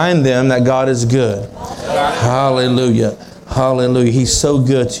and remind them that God is good. Hallelujah. Hallelujah. He's so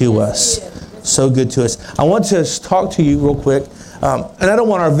good to us. So good to us. I want to talk to you real quick. And I don't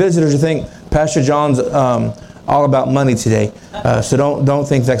want our visitors to think Pastor John's all about money today. So don't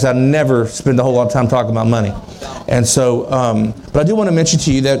think that, because I never spend a whole lot of time talking about money. And so, but I do want to mention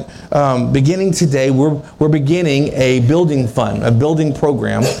to you that beginning today, we're beginning a building fund, a building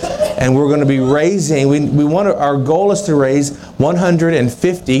program, and we're going to be raising. Our goal is to raise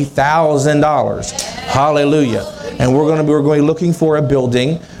 $150,000. Hallelujah! And we're going to be looking for a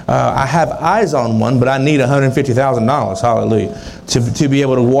building. I have eyes on one, but I need $150,000. Hallelujah! To be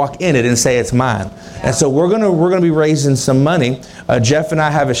able to walk in it and say it's mine. And so we're gonna be raising some money. Jeff and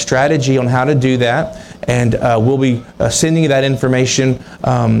I have a strategy on how to do that, and we'll be sending you that information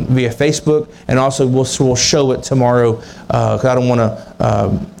via Facebook, and also we'll show it tomorrow. 'Cause I don't want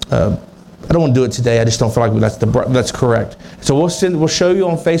to do it today. I just don't feel like that's correct. So we'll show you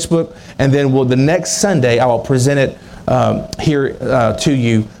on Facebook, and then the next Sunday I will present it here to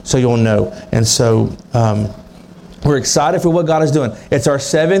you, so you'll know. And so. We're excited for what God is doing. It's our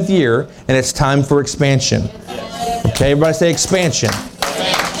 7th year, and it's time for expansion. Okay, everybody say expansion.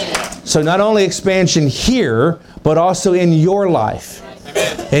 So not only expansion here, but also in your life,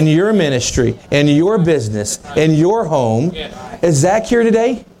 in your ministry, in your business, in your home. Is Zach here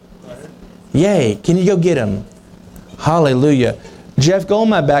today? Yay. Can you go get him? Hallelujah. Jeff, go in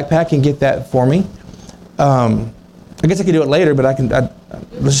my backpack and get that for me. I guess I can do it later, but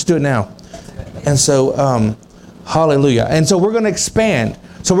let's just do it now. And so... hallelujah. And so we're going to expand.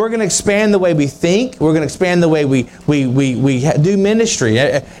 So we're going to expand the way we think. We're going to expand the way we do ministry.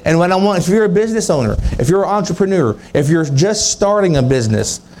 And if you're a business owner, if you're an entrepreneur, if you're just starting a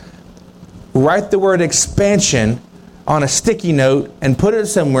business, write the word expansion on a sticky note and put it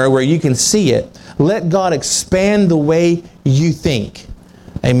somewhere where you can see it. Let God expand the way you think.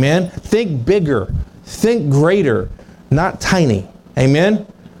 Amen. Think bigger. Think greater, not tiny. Amen.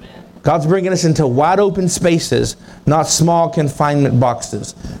 God's bringing us into wide open spaces, not small confinement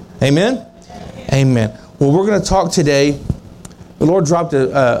boxes. Amen? Amen. Well, we're going to talk today. The Lord dropped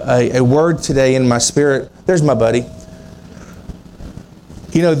a word today in my spirit. There's my buddy.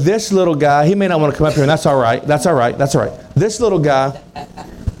 You know, this little guy, he may not want to come up here, and that's all right. That's all right. That's all right. This little guy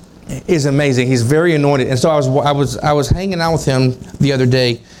is amazing. He's very anointed. And so I was hanging out with him the other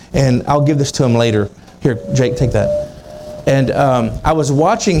day, and I'll give this to him later. Here, Jake, take that. And I was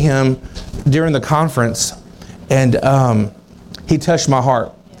watching him during the conference, and he touched my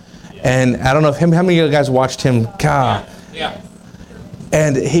heart. And I don't know how many of you guys watched him. God. Yeah.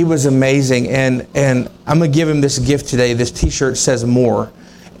 And he was amazing. And I'm going to give him this gift today. This T-shirt says more.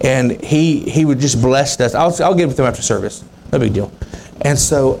 And he would just bless us. I'll give it to him after service. No big deal. And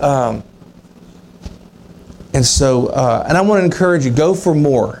so I want to encourage you, go for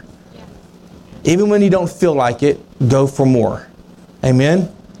more. Even when you don't feel like it, go for more.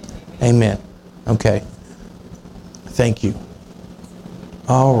 Amen? Amen. Okay. Thank you.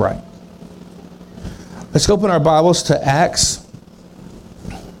 All right. Let's open our Bibles to Acts.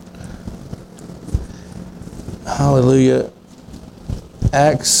 Hallelujah.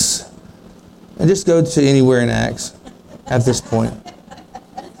 Acts. And just go to anywhere in Acts at this point.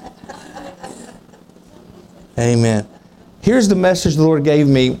 Amen. Here's the message the Lord gave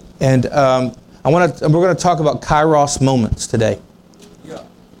me, and we're going to talk about Kairos moments today. Yeah.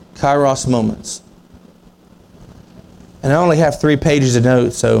 Kairos moments. And I only have 3 pages of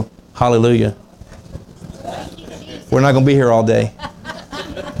notes, so hallelujah. We're not going to be here all day.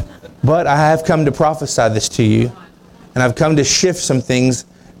 But I have come to prophesy this to you, and I've come to shift some things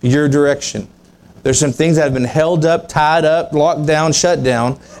your direction. There's some things that have been held up, tied up, locked down, shut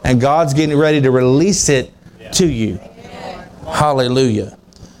down, and God's getting ready to release it to you. Hallelujah.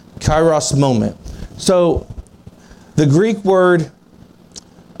 Kairos moment. So the Greek word,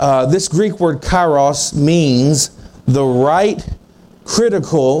 this Greek word kairos means the right,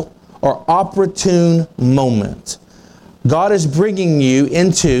 critical, or opportune moment. God is bringing you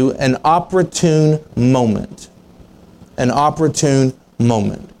into an opportune moment. An opportune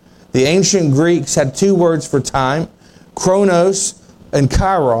moment. The ancient Greeks had 2 words for time, chronos and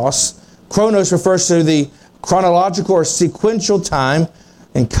kairos. Chronos refers to the chronological or sequential time,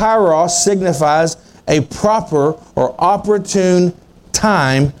 and kairos signifies a proper or opportune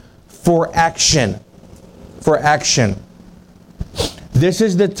time for action. For action. This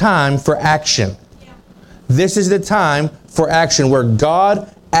is the time for action. This is the time for action where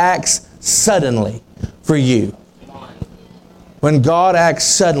God acts suddenly for you. When God acts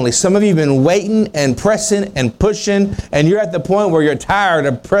suddenly. Some of you have been waiting and pressing and pushing, and you're at the point where you're tired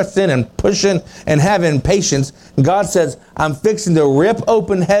of pressing and pushing and having patience. And God says, I'm fixing to rip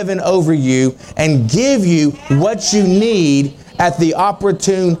open heaven over you and give you what you need at the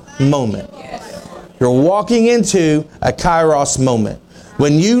opportune moment. You're walking into a Kairos moment.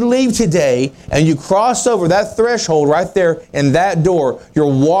 When you leave today and you cross over that threshold right there in that door, you're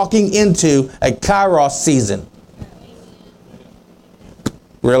walking into a Kairos season.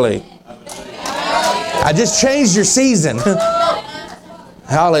 Really? I just changed your season.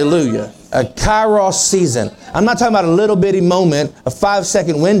 Hallelujah. A Kairos season. I'm not talking about a little bitty moment, a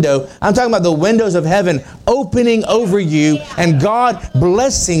 5-second window. I'm talking about the windows of heaven opening over you and God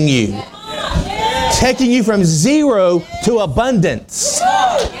blessing you. Taking you from zero to abundance.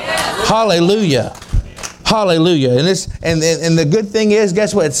 Hallelujah. Hallelujah. And the good thing is,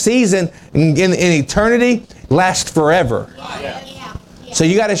 guess what? Season in eternity lasts forever. So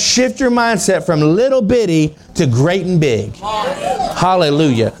you got to shift your mindset from little bitty to great and big.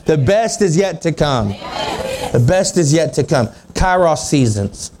 Hallelujah. The best is yet to come. The best is yet to come. Kairos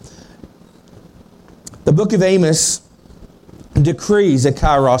seasons. The book of Amos decrees a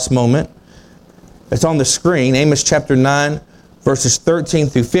Kairos moment. It's on the screen. Amos chapter 9, verses 13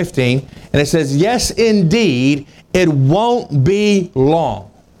 through 15. And it says, yes, indeed, it won't be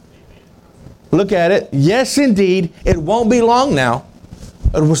long. Look at it. Yes, indeed, it won't be long now.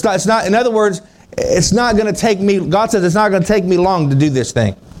 It's not, in other words, it's not going to take me, God says it's not going to take me long to do this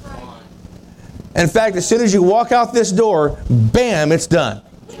thing. In fact, as soon as you walk out this door, bam, it's done.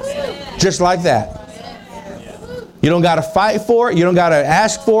 Just like that. You don't got to fight for it. You don't got to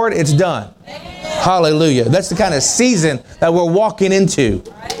ask for it. It's done. Hallelujah. That's the kind of season that we're walking into.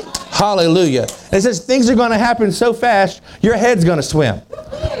 Hallelujah. It says things are going to happen so fast, your head's going to swim.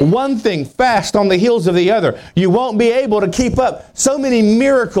 One thing fast on the heels of the other. You won't be able to keep up. So many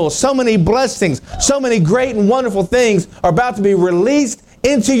miracles, so many blessings, so many great and wonderful things are about to be released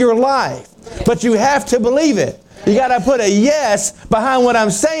into your life. But you have to believe it. You got to put a yes behind what I'm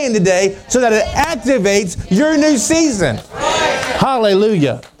saying today so that it activates your new season.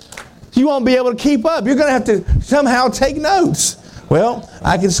 Hallelujah. You won't be able to keep up. You're going to have to somehow take notes. Well,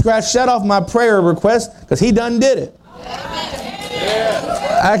 I can scratch that off my prayer request because he done did it.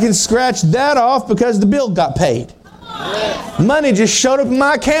 I can scratch that off because the bill got paid. Money just showed up in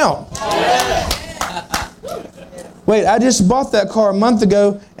my account. Wait, I just bought that car a month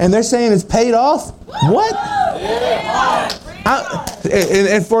ago and they're saying it's paid off? What?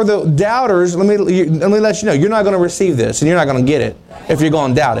 And for the doubters, let me let you know, you're not going to receive this and you're not going to get it if you're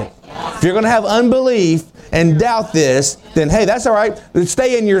going to doubt it. If you're going to have unbelief and doubt this, then hey, that's all right.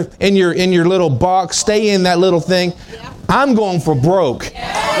 Stay in your little box. Stay in that little thing. I'm going for broke.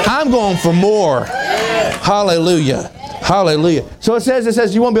 I'm going for more. Hallelujah. Hallelujah. So it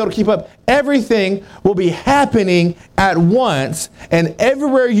says you won't be able to keep up. Everything will be happening at once, and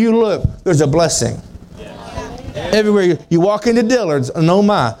everywhere you look, there's a blessing. Everywhere you walk into Dillard's, and oh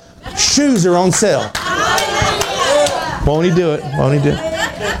my, shoes are on sale. Won't he do it? Won't he do it?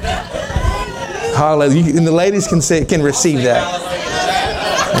 Hallelujah. And the ladies can receive that.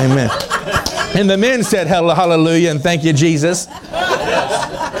 Amen. And the men said hallelujah and thank you, Jesus.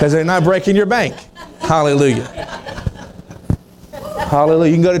 Because they're not breaking your bank. Hallelujah. Hallelujah.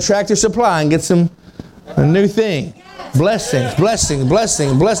 You can go to Tractor Supply and get a new thing. Blessings, blessings,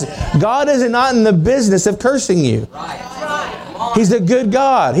 blessings, blessings. God is not in the business of cursing you. He's a good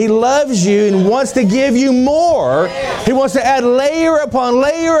God. He loves you and wants to give you more. He wants to add layer upon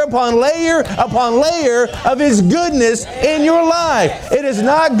layer upon layer upon layer of His goodness in your life. It is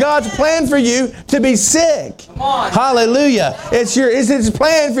not God's plan for you to be sick. Hallelujah. It's His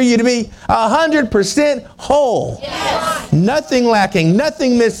plan for you to be 100% whole. Yes. Nothing lacking,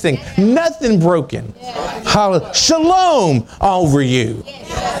 nothing missing, nothing broken. Yes. Shalom over you.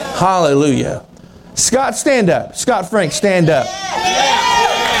 Yes. Hallelujah. Scott, stand up. Scott Frank, stand up.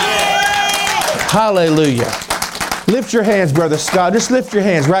 Hallelujah. Lift your hands, Brother Scott. Just lift your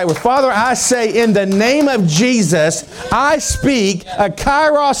hands right where. Father, I say in the name of Jesus, I speak a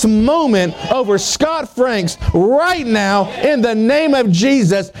Kairos moment over Scott Franks right now in the name of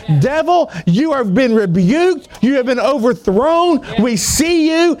Jesus. Devil, you have been rebuked. You have been overthrown. We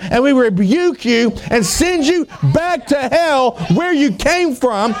see you and we rebuke you and send you back to hell where you came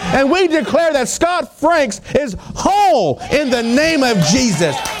from. And we declare that Scott Franks is whole in the name of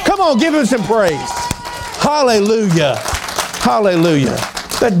Jesus. Come on, give him some praise. Hallelujah. Hallelujah.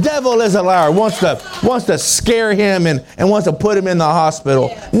 The devil is a liar. Wants to scare him and wants to put him in the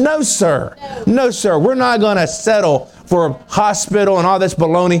hospital. No, sir. No, sir. We're not going to settle for a hospital and all this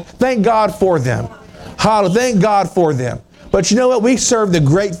baloney. Thank God for them. Thank God for them. But you know what? We serve the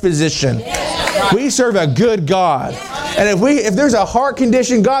great physician. We serve a good God. And if there's a heart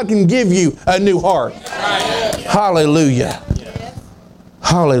condition, God can give you a new heart. Hallelujah.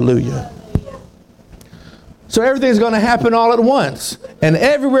 Hallelujah. So everything's going to happen all at once. And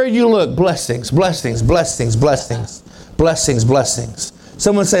everywhere you look, blessings, blessings, blessings, blessings, blessings, blessings.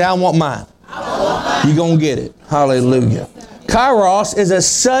 Someone say, I want mine. You're going to get it. Hallelujah. Kairos is a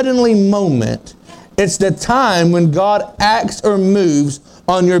suddenly moment. It's the time when God acts or moves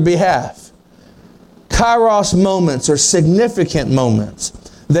on your behalf. Kairos moments are significant moments.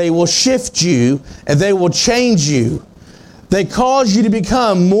 They will shift you and they will change you. They cause you to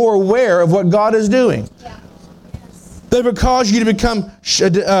become more aware of what God is doing. They will cause you to become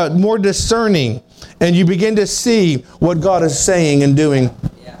more discerning, and you begin to see what God is saying and doing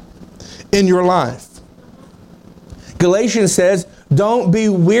in your life. Galatians says, don't be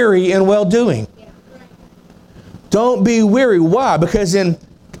weary in well-doing. Don't be weary. Why? Because in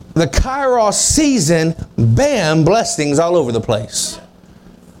the Kairos season, bam, blessings all over the place.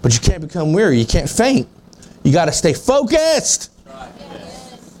 But you can't become weary. You can't faint. You got to stay focused.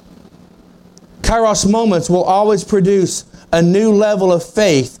 Kairos moments will always produce a new level of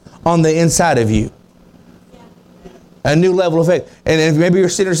faith on the inside of you. A new level of faith. And if maybe you're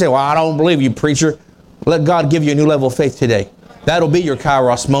sitting there saying, well, I don't believe you, preacher. Let God give you a new level of faith today. That'll be your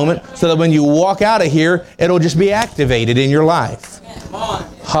Kairos moment, so that when you walk out of here, it'll just be activated in your life.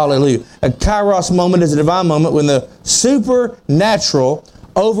 Hallelujah. A Kairos moment is a divine moment when the supernatural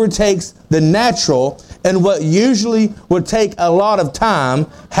overtakes the natural, and what usually would take a lot of time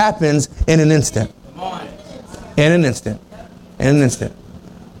happens in an instant. In an instant. In an instant.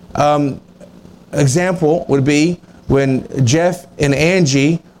 Example would be when Jeff and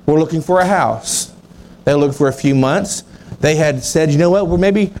Angie were looking for a house. They looked for a few months. They had said, you know what, well,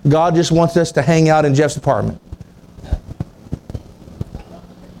 maybe God just wants us to hang out in Jeff's apartment.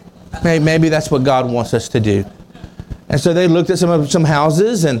 Maybe that's what God wants us to do. And so they looked at some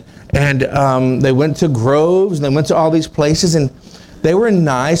houses, and they went to Groves, and they went to all these places, and they were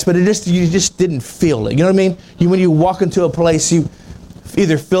nice, but you just didn't feel it. You know what I mean? When you walk into a place, you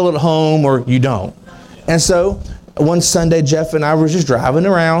either feel at home or you don't. And so one Sunday, Jeff and I were just driving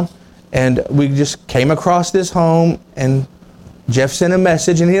around, and we just came across this home, and Jeff sent a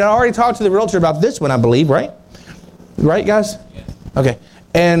message, and he had already talked to the realtor about this one, I believe, right? Right, guys? Okay.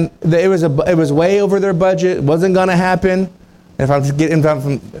 And it was way over their budget. It wasn't going to happen.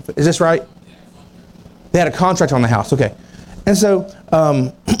 Is this right? They had a contract on the house. Okay. And so,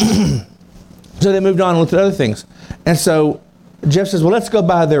 so they moved on and looked at other things. And so Jeff says, well, let's go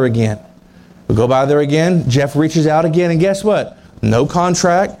by there again. We go by there again. Jeff reaches out again, and guess what? No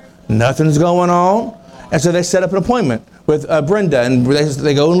contract. Nothing's going on. And so they set up an appointment with Brenda, and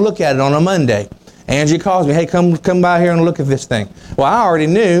they go and look at it on a Monday. Angie calls me, hey, come by here and look at this thing. Well, I already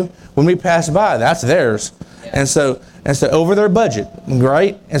knew when we passed by, that's theirs. And so over their budget,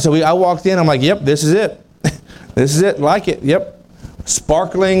 right? And so I walked in, I'm like, yep, this is it. This is it, like it, yep.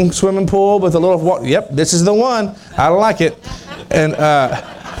 Sparkling swimming pool with a little water. Yep, this is the one. I like it. And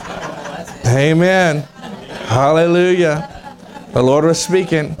amen. Hallelujah. The Lord was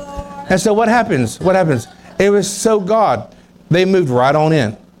speaking. And so what happens? What happens? It was so God. They moved right on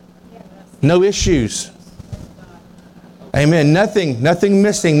in. No issues. Amen. Nothing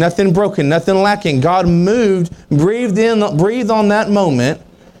missing, nothing broken, nothing lacking. God moved, breathed on that moment,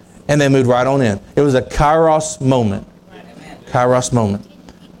 and they moved right on in. It was a Kairos moment. Kairos moment.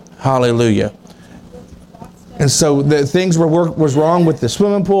 Hallelujah. And so the things was wrong with the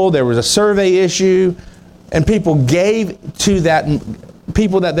swimming pool. There was a survey issue, and people gave to that.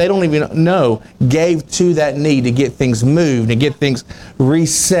 People that they don't even know gave to that need to get things moved and get things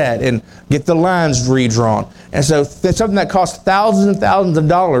reset and get the lines redrawn. And so it's something that cost thousands and thousands of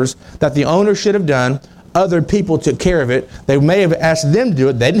dollars that the owner should have done. Other people took care of it. They may have asked them to do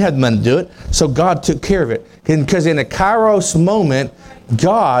it. They didn't have the money to do it. So God took care of it. Because in a Kairos moment,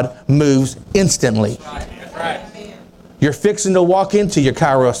 God moves instantly. That's right. You're fixing to walk into your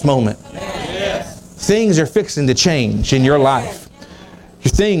Kairos moment. Things are fixing to change in your life.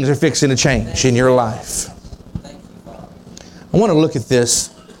 Your things are fixing to change in your life. I want to look at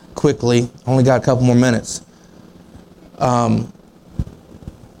this quickly. Only got a couple more minutes.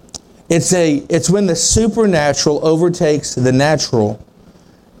 It's when the supernatural overtakes the natural,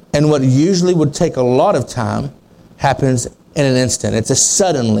 and what usually would take a lot of time happens in an instant. It's a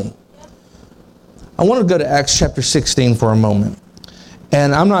suddenly. I want to go to Acts chapter 16 for a moment.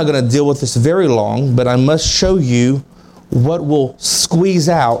 And I'm not going to deal with this very long, but I must show you what will squeeze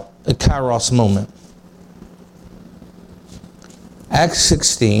out a Kairos moment. Acts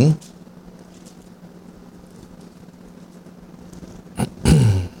 16.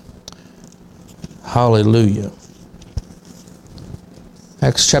 Hallelujah.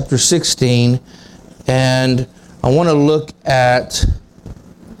 Acts chapter 16. And I want to look at,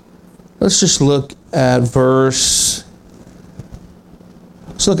 let's look at verse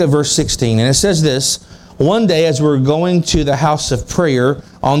 16. And it says this: one day as we were going to the house of prayer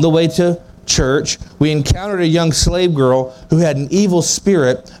on the way to church, we encountered a young slave girl who had an evil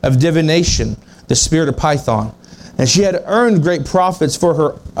spirit of divination, the spirit of Python. And she had earned great profits for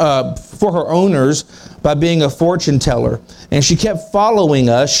her owners by being a fortune teller. And she kept following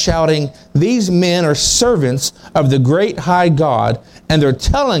us, shouting, "These men are servants of the great high God, and they're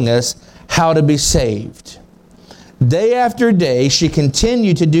telling us how to be saved." Day after day, she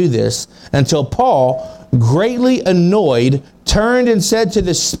continued to do this until Paul, greatly annoyed, turned and said to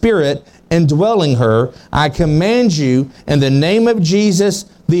the spirit indwelling her, "I command you in the name of Jesus,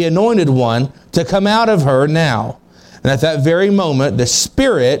 the Anointed One, to come out of her now." And at that very moment, the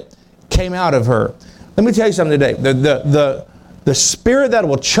spirit came out of her. Let me tell you something today. The spirit that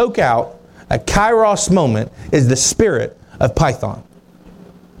will choke out a kairos moment is the spirit of Python.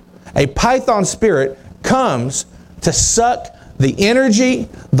 A Python spirit comes to suck the energy,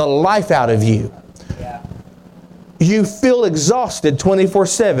 the life out of you. You feel exhausted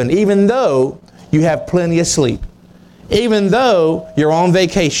 24/7, even though you have plenty of sleep. Even though you're on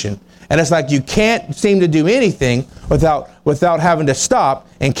vacation. And it's like you can't seem to do anything without having to stop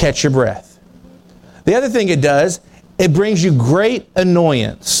and catch your breath. The other thing it does, it brings you great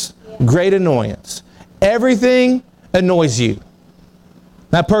annoyance. Great annoyance. Everything annoys you.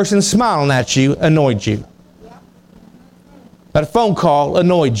 That person smiling at you annoyed you. That phone call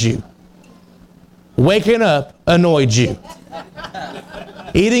annoyed you. Waking up annoyed you.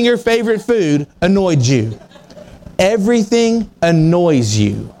 Eating your favorite food annoyed you. Everything annoys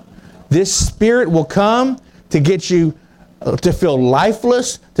you. This spirit will come to get you to feel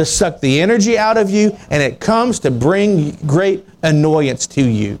lifeless, to suck the energy out of you, and it comes to bring great annoyance to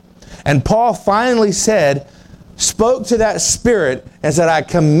you. And Paul finally spoke to that spirit and said, "I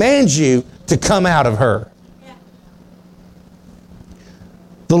command you to come out of her."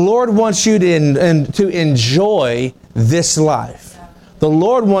 The Lord wants you to enjoy this life. The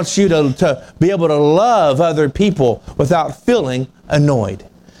Lord wants you to be able to love other people without feeling annoyed.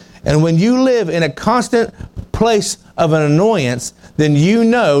 And when you live in a constant place of an annoyance, then you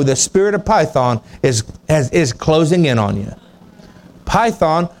know the spirit of Python is closing in on you.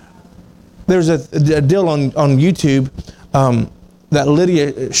 Python, there's a deal on YouTube that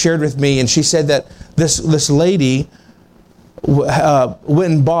Lydia shared with me, and she said that this lady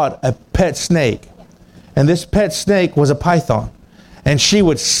went and bought a pet snake. And this pet snake was a python. And she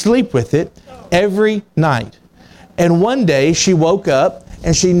would sleep with it every night. And one day she woke up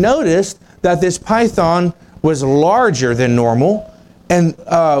and she noticed that this python was larger than normal and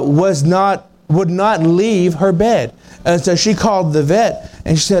would not leave her bed. And so she called the vet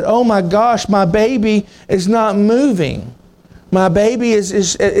and she said, "Oh my gosh, my baby is not moving. My baby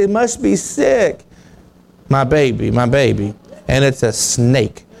it must be sick. My baby. And it's a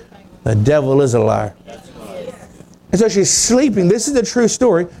snake. The devil is a liar." And so she's sleeping. This is the true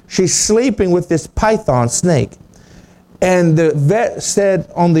story. She's sleeping with this python snake. And the vet said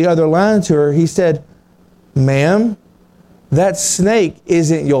on the other line to her, he said, "Ma'am, that snake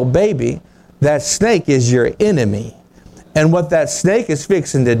isn't your baby. That snake is your enemy. And what that snake is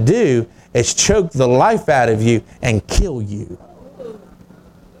fixing to do is choke the life out of you and kill you."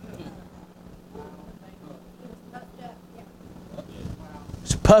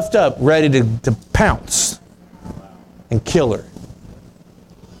 She's puffed up, ready to pounce and kill her.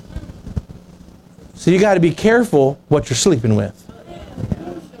 So you got to be careful what you're sleeping with.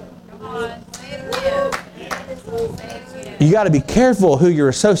 You got to be careful who you're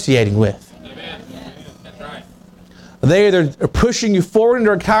associating with. They either are pushing you forward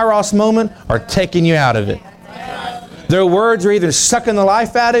into a kairos moment or taking you out of it. Their words are either sucking the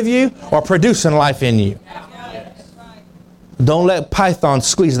life out of you or producing life in you. Don't let Python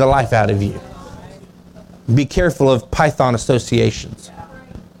squeeze the life out of you. Be careful of Python associations.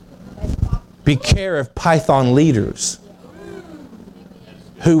 Be careful of Python leaders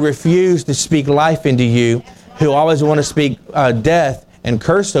who refuse to speak life into you, who always want to speak death and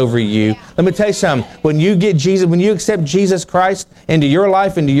curse over you. Let me tell you something. When you accept Jesus Christ into your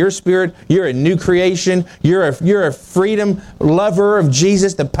life, into your spirit, you're a new creation. You're a freedom lover of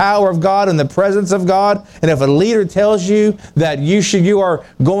Jesus, the power of God and the presence of God. And if a leader tells you that you are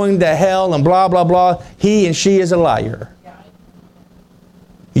going to hell and blah, blah, blah, he and she is a liar.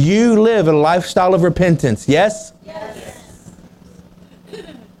 You live a lifestyle of repentance. Yes? Yes.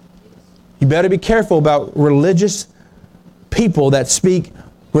 You better be careful about religious people that speak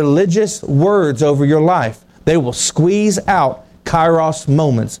religious words over your life. They will squeeze out kairos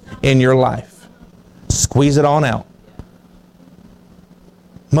moments in your life. Squeeze it on out.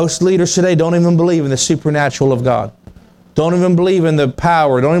 Most leaders today don't even believe in the supernatural of God. Don't even believe in the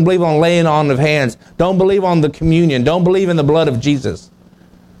power. Don't even believe on laying on of hands. Don't believe on the communion. Don't believe in the blood of Jesus.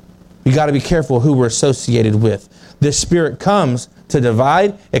 We got to be careful who we're associated with. This spirit comes to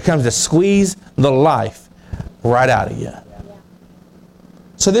divide. It comes to squeeze the life right out of you.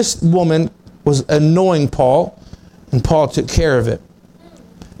 So this woman was annoying Paul, and Paul took care of it.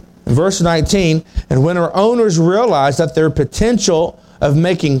 In verse 19, and when her owners realized that their potential of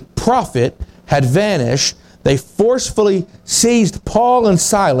making profit had vanished, they forcefully seized Paul and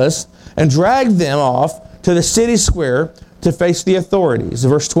Silas and dragged them off to the city square to face the authorities.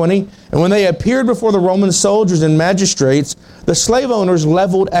 Verse 20, and when they appeared before the Roman soldiers and magistrates, the slave owners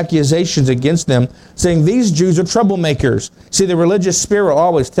leveled accusations against them, saying, these Jews are troublemakers. See, the religious spirit will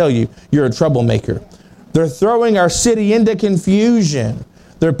always tell you, you're a troublemaker. They're throwing our city into confusion.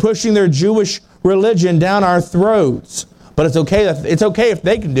 They're pushing their Jewish religion down our throats. But it's okay if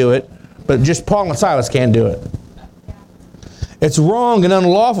they can do it, but just Paul and Silas can't do it. It's wrong and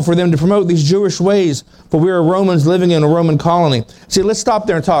unlawful for them to promote these Jewish ways, for we are Romans living in a Roman colony. See, let's stop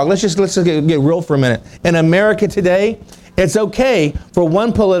there and talk. Let's just get real for a minute. In America today, it's okay for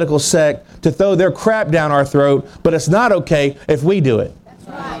one political sect to throw their crap down our throat, but it's not okay if we do it. That's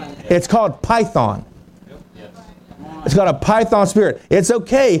right. It's called Python. It's got a Python spirit. It's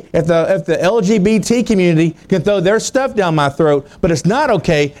okay if the LGBT community can throw their stuff down my throat, but it's not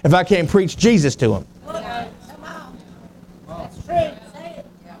okay if I can't preach Jesus to them.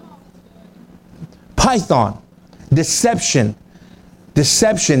 Python. Deception.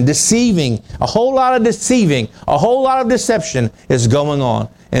 Deceiving. A whole lot of deceiving. A whole lot of deception is going on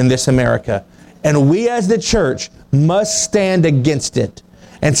in this America. And we as the church must stand against it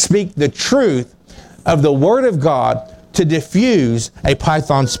and speak the truth of the Word of God to diffuse a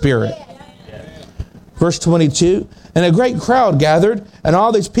Python spirit. Verse 22, and a great crowd gathered, and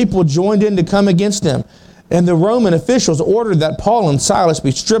all these people joined in to come against him. And the Roman officials ordered that Paul and Silas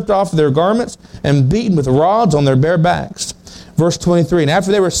be stripped off their garments and beaten with rods on their bare backs. Verse 23, and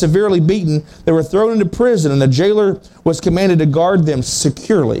after they were severely beaten, they were thrown into prison, and the jailer was commanded to guard them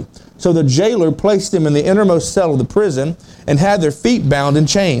securely. So the jailer placed them in the innermost cell of the prison and had their feet bound and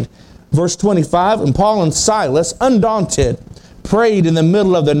chained. Verse 25, and Paul and Silas, undaunted, prayed in the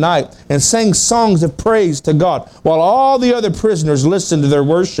middle of the night and sang songs of praise to God, while all the other prisoners listened to their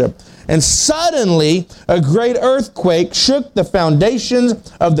worship. And suddenly a great earthquake shook the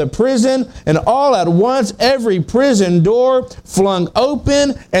foundations of the prison, and all at once every prison door flung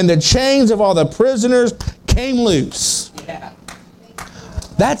open, and the chains of all the prisoners came loose. Yeah.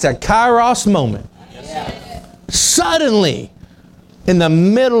 That's a kairos moment. Yeah. Suddenly, in the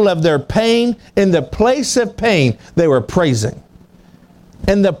middle of their pain, in the place of pain, they were praising.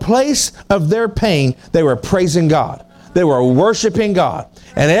 In the place of their pain, they were praising God. They were worshiping God.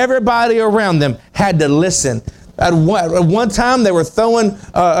 And everybody around them had to listen. At one time, they were throwing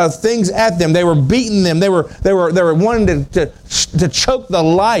things at them. They were beating them. They were wanting to choke the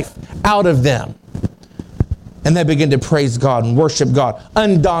life out of them. And they began to praise God and worship God.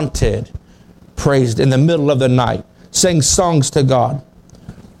 Undaunted, praised in the middle of the night. Sang songs to God.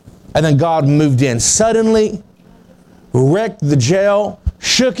 And then God moved in. Suddenly, wrecked the jail,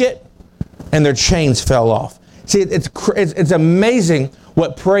 shook it, and their chains fell off. See, it's amazing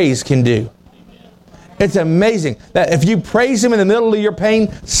what praise can do. It's amazing that if you praise Him in the middle of your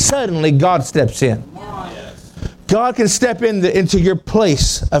pain, suddenly God steps in. God can step into your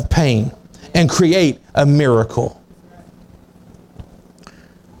place of pain and create a miracle.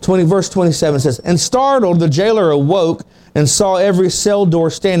 Verse 27 says, and startled, the jailer awoke and saw every cell door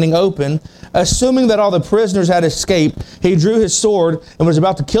standing open. Assuming that all the prisoners had escaped, he drew his sword and was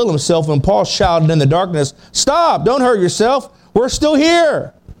about to kill himself when Paul shouted in the darkness, stop, don't hurt yourself, we're still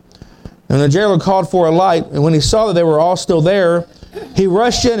here. And the jailer called for a light, and when he saw that they were all still there, he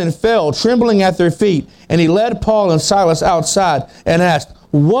rushed in and fell, trembling at their feet. And he led Paul and Silas outside and asked,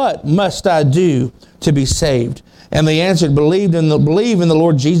 what must I do to be saved? And they answered, believe in the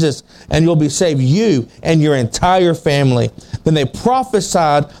Lord Jesus, and you'll be saved, you and your entire family. Then they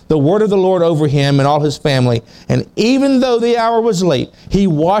prophesied the word of the Lord over him and all his family. And even though the hour was late, he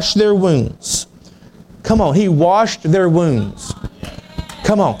washed their wounds. Come on, he washed their wounds.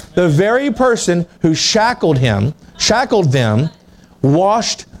 Come on. The very person who shackled them,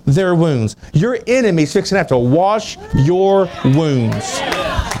 washed their wounds. Your enemy's fixing to have to wash your wounds.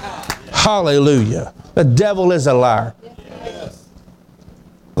 Hallelujah. The devil is a liar.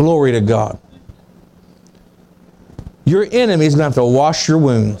 Glory to God. Your enemy's going to have to wash your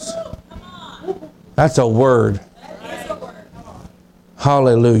wounds. That's a word.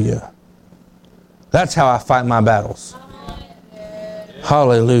 Hallelujah. That's how I fight my battles.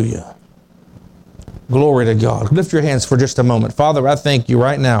 Hallelujah. Glory to God. Lift your hands for just a moment. Father, I thank you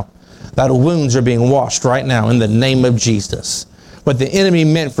right now that wounds are being washed right now in the name of Jesus. What the enemy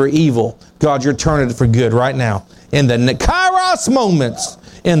meant for evil, God, you're turning it for good right now. In the Kairos moments,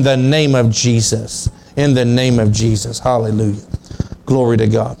 in the name of Jesus. In the name of Jesus. Hallelujah. Glory to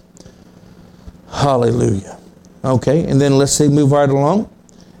God. Hallelujah. Okay, and then let's see, move right along.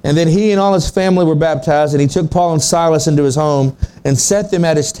 And then he and all his family were baptized, and he took Paul and Silas into his home and set them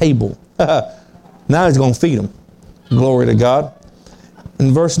at his table. Now he's going to feed them. Glory to God.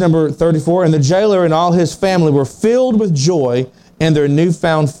 In verse number 34, and the jailer and all his family were filled with joy and their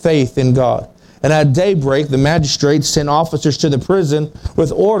newfound faith in God. And at daybreak, the magistrates sent officers to the prison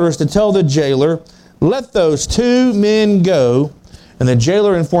with orders to tell the jailer, let those 2 men go. And the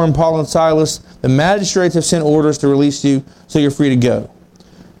jailer informed Paul and Silas, the magistrates have sent orders to release you, so you're free to go.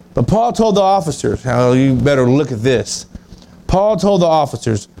 But Paul told the officers, now you better look at this. Paul told the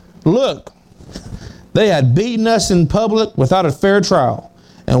officers, look, they had beaten us in public without a fair trial,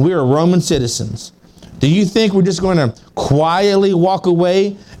 and we are Roman citizens. Do you think we're just going to quietly walk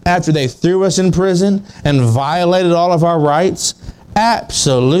away after they threw us in prison and violated all of our rights?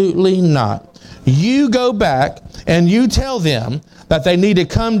 Absolutely not. You go back and you tell them that they need to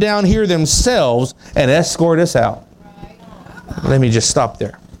come down here themselves and escort us out. Let me just stop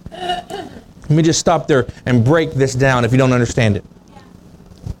there. Let me just stop there and break this down if you don't understand it.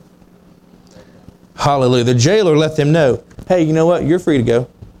 Hallelujah. The jailer let them know, hey, you know what? You're free to go.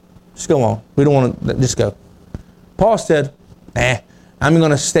 Just go on. We don't want to, just go. Paul said, I'm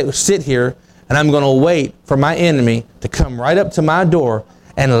going to sit here and I'm going to wait for my enemy to come right up to my door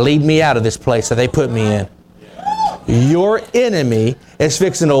and lead me out of this place that they put me in. Your enemy is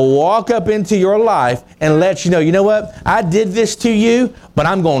fixing to walk up into your life and let you know what? I did this to you, but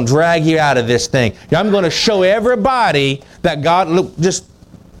I'm going to drag you out of this thing. I'm going to show everybody that God, look, just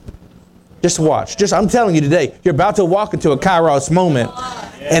watch. I'm telling you today, you're about to walk into a Kairos moment,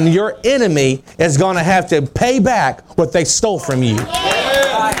 and your enemy is going to have to pay back what they stole from you.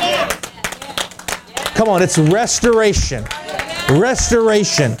 Come on, it's restoration.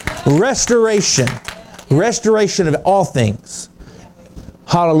 Restoration. Restoration. Restoration of all things.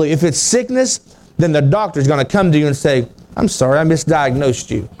 Hallelujah. If it's sickness, then the doctor's going to come to you and say, I'm sorry, I misdiagnosed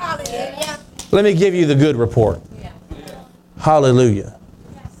you. Hallelujah. Let me give you the good report. Yeah. Hallelujah.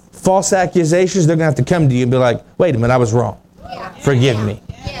 Yes. False accusations, they're going to have to come to you and be like, wait a minute, I was wrong. Yeah. Forgive me.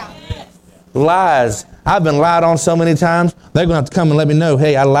 Yeah. Lies. I've been lied on so many times. They're going to have to come and let me know,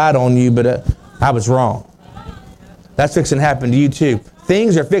 hey, I lied on you, but I was wrong. That's fixing to happen to you too.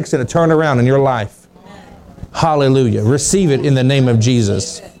 Things are fixing to turn around in your life. Hallelujah. Receive it in the name of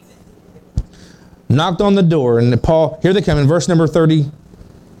Jesus. Knocked on the door, and Paul, here they come in verse number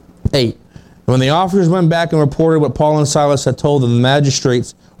 38. When the officers went back and reported what Paul and Silas had told them, the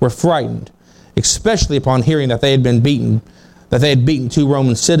magistrates were frightened, especially upon hearing that they had beaten 2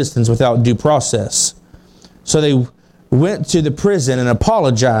 Roman citizens without due process. So they went to the prison and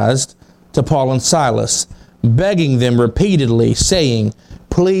apologized to Paul and Silas, begging them repeatedly, saying,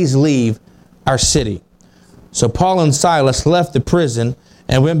 please leave our city. So Paul and Silas left the prison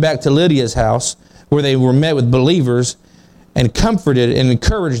and went back to Lydia's house, where they were met with believers and comforted and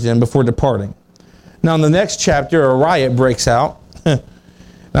encouraged them before departing. Now in the next chapter, a riot breaks out. And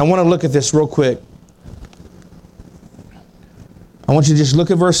I want to look at this real quick. I want you to just look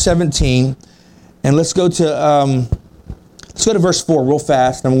at verse 17, and let's go to verse 4 real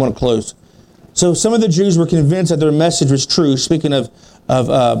fast, and I'm going to close. So some of the Jews were convinced that their message was true, speaking of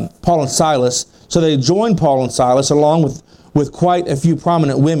Paul and Silas. So they joined Paul and Silas along with quite a few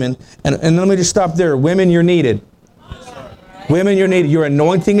prominent women. And let me just stop there. Women, you're needed. Women, you're needed. Your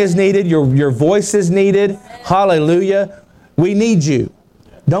anointing is needed. Your voice is needed. Hallelujah. We need you.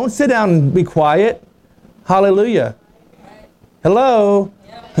 Don't sit down and be quiet. Hallelujah. Hello.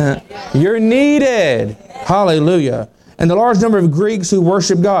 You're needed. Hallelujah. And the large number of Greeks who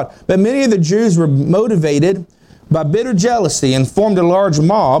worship God. But many of the Jews were motivated by bitter jealousy and formed a large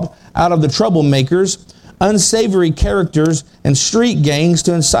mob out of the troublemakers, unsavory characters, and street gangs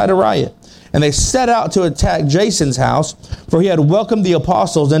to incite a riot. And they set out to attack Jason's house, for he had welcomed the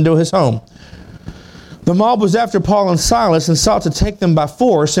apostles into his home. The mob was after Paul and Silas and sought to take them by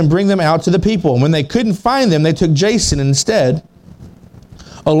force and bring them out to the people. And when they couldn't find them, they took Jason instead,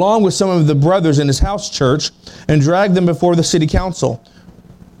 along with some of the brothers in his house church, and dragged them before the city council.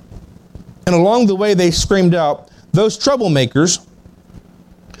 And along the way they screamed out, those troublemakers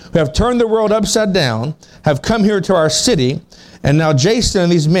who have turned the world upside down, have come here to our city, and now Jason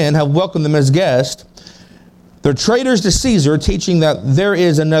and these men have welcomed them as guests. They're traitors to Caesar, teaching that there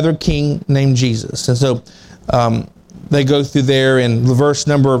is another king named Jesus. And so they go through there in verse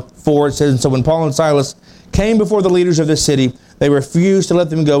number 4. It says, and so when Paul and Silas came before the leaders of the city, they refused to let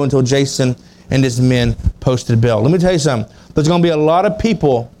them go until Jason and his men posted bail. Let me tell you something. There's going to be a lot of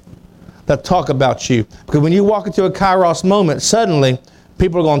people that talk about you. Because when you walk into a Kairos moment, suddenly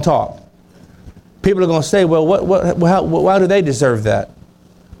people are going to talk. People are going to say, well, why do they deserve that?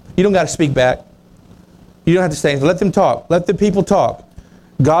 You don't got to speak back. You don't have to say anything. Let them talk. Let the people talk.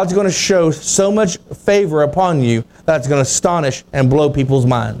 God's going to show so much favor upon you that's going to astonish and blow people's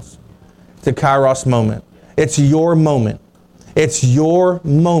minds. It's a Kairos moment. It's your moment. It's your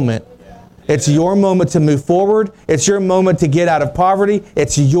moment. It's your moment to move forward. It's your moment to get out of poverty.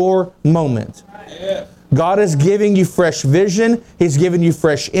 It's your moment. God is giving you fresh vision. He's giving you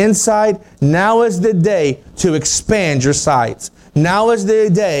fresh insight. Now is the day to expand your sights. Now is the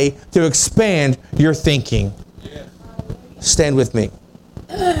day to expand your thinking. Stand with me.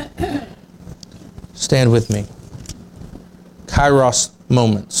 Stand with me. Kairos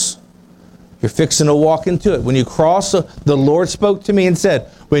moments. You're fixing to walk into it. When you cross, the Lord spoke to me and said,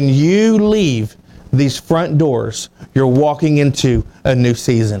 when you leave these front doors, you're walking into a new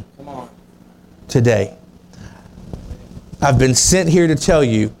season. Come on. Today. I've been sent here to tell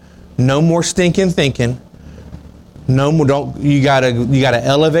you, no more stinking thinking. No more. You gotta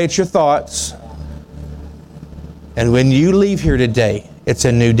elevate your thoughts. And when you leave here today, it's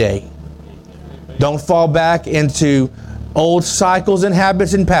a new day. Don't fall back into old cycles and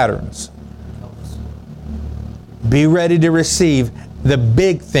habits and patterns. Be ready to receive the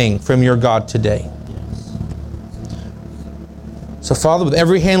big thing from your God today. So, Father, with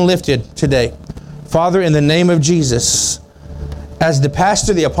every hand lifted today, Father, in the name of Jesus, as the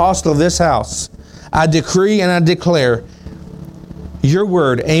pastor, the apostle of this house, I decree and I declare your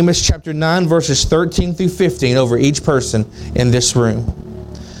word, Amos chapter 9, verses 13 through 15, over each person in this room.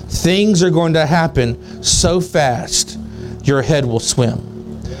 Things are going to happen so fast, your head will swim.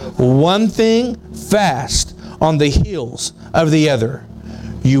 One thing fast on the heels of the other.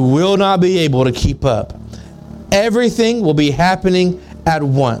 You will not be able to keep up. Everything will be happening at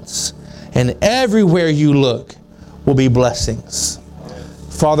once. And everywhere you look will be blessings.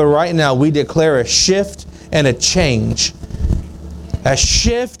 Father, right now we declare a shift and a change. A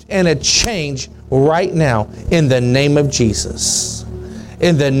shift and a change right now in the name of Jesus.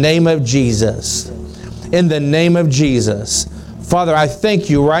 In the name of Jesus. In the name of Jesus. Father, I thank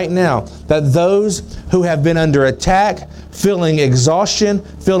you right now that those who have been under attack, feeling exhaustion,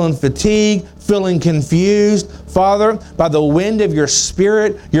 feeling fatigue, feeling confused, Father, by the wind of your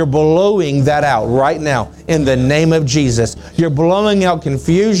Spirit, you're blowing that out right now in the name of Jesus. You're blowing out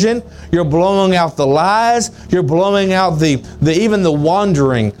confusion. You're blowing out the lies. You're blowing out the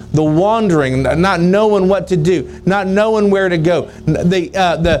wandering, not knowing what to do, not knowing where to go,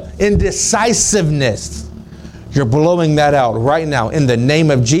 the indecisiveness. You're blowing that out right now in the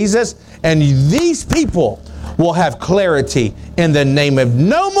name of Jesus. And these people will have clarity in the name of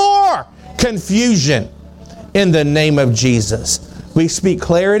no more confusion in the name of Jesus. We speak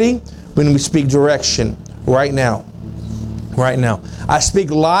clarity when we speak direction right now. Right now. I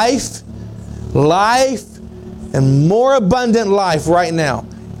speak life, and more abundant life right now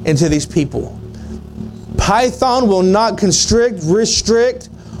into these people. Python will not constrict, restrict,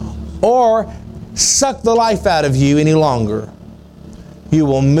 or suck the life out of you any longer. You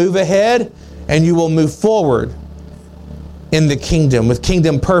will move ahead and you will move forward in the kingdom with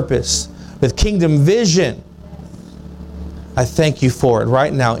kingdom purpose, with kingdom vision. I thank you for it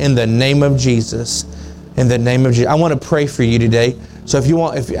right now in the name of Jesus. In the name of Jesus. I want to pray for you today. So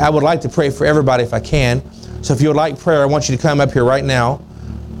I would like to pray for everybody if I can. So if you would like prayer, I want you to come up here right now.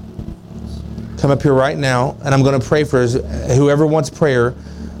 Come up here right now. And I'm going to pray for whoever wants prayer.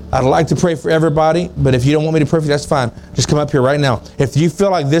 I'd like to pray for everybody, but if you don't want me to pray for you, that's fine. Just come up here right now. If you feel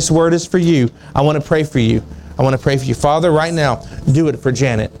like this word is for you, I want to pray for you. I want to pray for you. Father, right now, do it for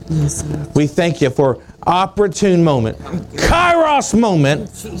Janet. Yes, we thank you for opportune moment, Kairos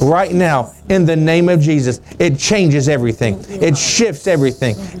moment right now in the name of Jesus. It changes everything. It shifts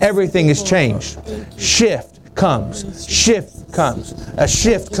everything. Everything is changed. Shift comes. Shift comes. A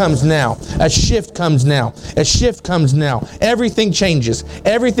shift comes now. A shift comes now. A shift comes now. Everything changes.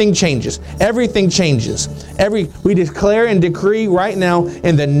 Everything changes. Everything changes. We declare and decree right now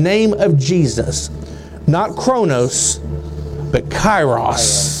in the name of Jesus. Not Chronos, but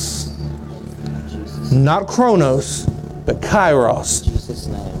Kairos. Not Chronos, but Kairos.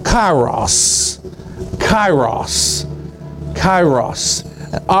 Kairos. Kairos. Kairos.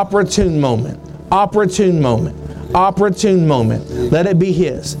 An opportune moment. Opportune moment. Opportune moment. Let it be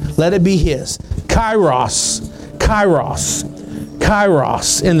His. Let it be His. Kairos. Kairos.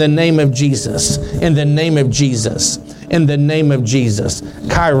 Kairos. In the name of Jesus. In the name of Jesus. In the name of Jesus.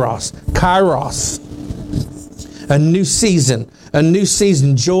 Kairos. Kairos. A new season. A new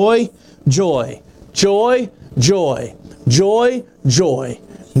season. Joy. Joy. Joy. Joy. Joy. Joy.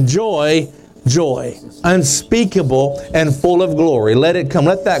 Joy. Joy, unspeakable and full of glory. Let it come.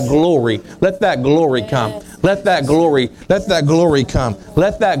 Let that glory come. Let that glory come. Let that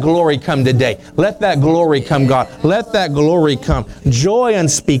glory come today. Let that glory come, God. Let that glory come. Joy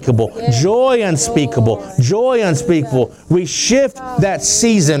unspeakable. Joy unspeakable. Joy unspeakable. We shift that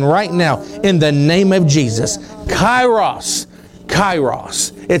season right now in the name of Jesus. Kairos.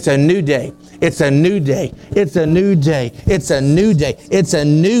 Kairos. It's a new day. It's a new day. It's a new day. It's a new day. It's a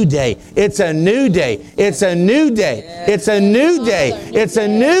new day. It's a new day. It's a new day. It's a new day. It's a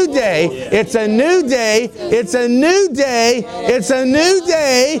new day. It's a new day. It's a new day. It's a new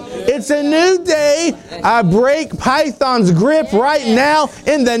day. It's a new day. I break Python's grip right now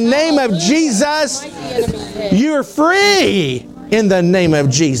in the name of Jesus. You're free. In the name of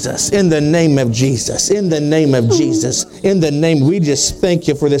Jesus, in the name of Jesus, in the name of Jesus, in the name, we just thank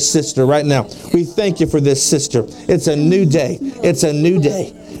you for this sister right now. We thank you for this sister. It's a new day. It's a new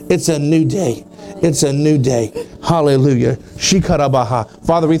day. It's a new day. It's a new day. Hallelujah. Shikarabaha.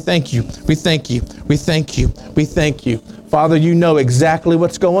 Father, we thank you. We thank you. We thank you. We thank you. Father, you know exactly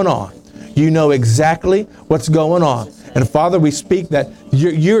what's going on. You know exactly what's going on. And Father, we speak that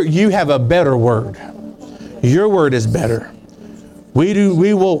you have a better word. Your word is better. We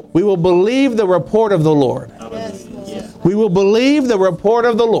will believe the report of the Lord. We will believe the report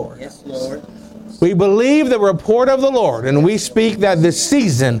of the Lord. Yes, Lord. We believe the report of the Lord, and we speak that this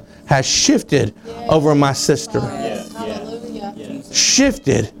season has shifted over my sister.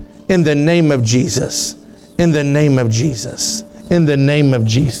 Shifted in the name of Jesus. In the name of Jesus. In the name of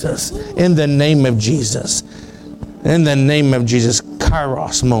Jesus. In the name of Jesus. In the name of Jesus.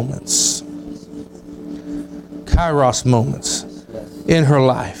 Kairos moments. Kairos moments. In her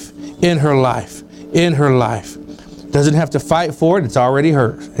life, in her life, in her life. Doesn't have to fight for it. It's already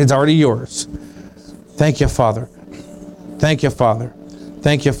hers. It's already yours. Thank you, Father. Thank you, Father.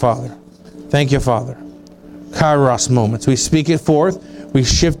 Thank you, Father. Thank you, Father. Kairos moments. We speak it forth. We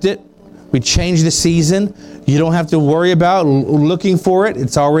shift it. We change the season. You don't have to worry about looking for it.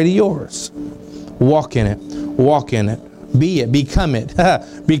 It's already yours. Walk in it. Walk in it. Be it. Become it.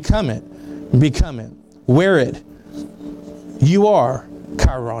 Become it. Become it. Wear it. You are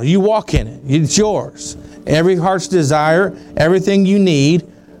Kairos. You walk in it. It's yours. Every heart's desire, everything you need,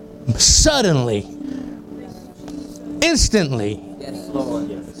 suddenly, instantly. Yes, Lord.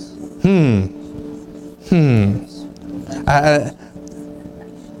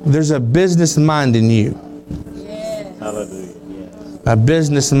 There's a business mind in you. Hallelujah. A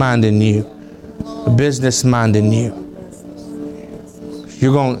business mind in you. A business mind in you.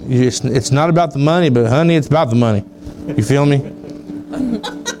 It's not about the money, but honey, it's about the money. You feel me?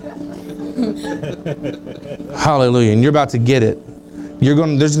 Hallelujah. And you're about to get it. You're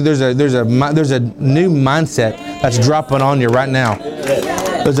going. There's a new mindset that's dropping on you right now.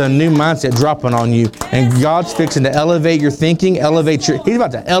 There's a new mindset dropping on you, and God's fixing to elevate your thinking, He's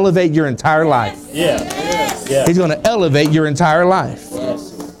about to elevate your entire life. Yeah. He's going to elevate your entire life.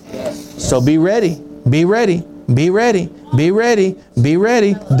 So be ready. Be ready. Be ready. Be ready. Be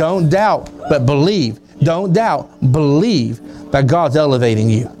ready. Don't doubt, but believe. Don't doubt. Believe that God's elevating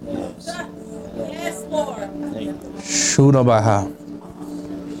you. Yes, Lord. Shunabaha.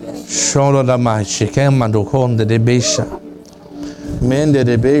 Shonodamai shikemando konde de besha. Mende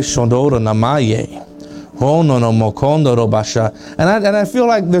de beshondora namaye. Hono no mokondo robasha. And I feel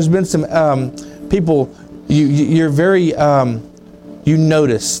like there's been some people you're very you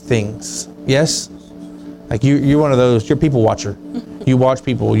notice things. Yes? Like you're one of those, you're a people watcher. You watch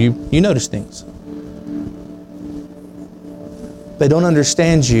people, you notice things. They don't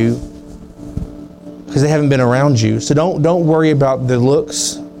understand you because they haven't been around you. So don't worry about the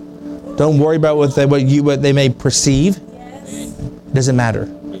looks. Don't worry about what they may perceive. It doesn't matter.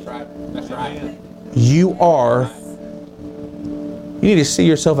 That's right. You need to see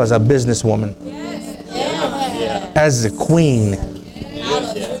yourself as a businesswoman. As a queen.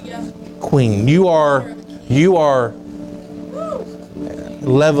 Queen. You are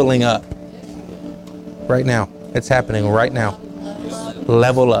leveling up right now. It's happening right now.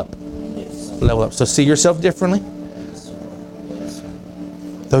 Level up. Level up. So see yourself differently.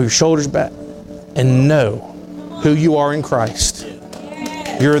 Throw your shoulders back and know who you are in Christ.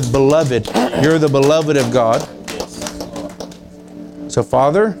 You're the beloved. You're the beloved of God. So,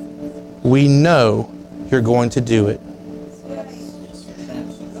 Father, we know you're going to do it.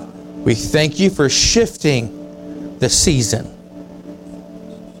 We thank you for shifting the season.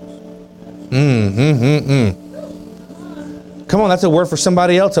 Come on, that's a word for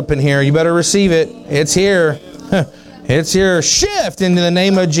somebody else up in here. You better receive it. It's here. It's here. Shift into the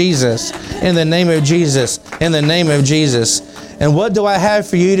name of Jesus. In the name of Jesus. In the name of Jesus. And what do I have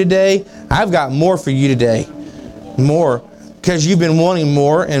for you today? I've got more for you today. More. Because you've been wanting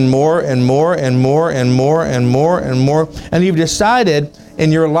more and more and more and more and more and more and more. And you've decided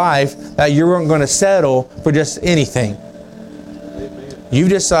in your life that you weren't going to settle for just anything. You've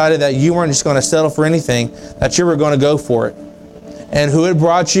decided that you weren't just going to settle for anything, that you were going to go for it. And who it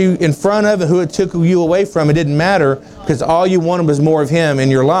brought you in front of and who it took you away from, it didn't matter, because all you wanted was more of Him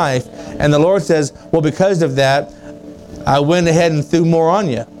in your life. And the Lord says, well, because of that, I went ahead and threw more on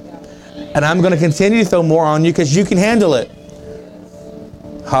you. And I'm going to continue to throw more on you because you can handle it.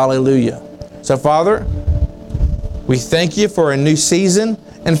 Hallelujah. So, Father, we thank you for a new season.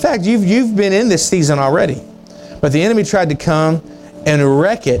 In fact, you've been in this season already. But the enemy tried to come and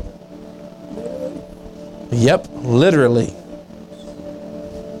wreck it. Yep, literally.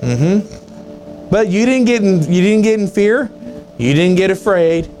 But you didn't get in fear. You didn't get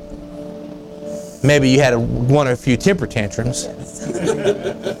afraid. Maybe you had one or a few temper tantrums.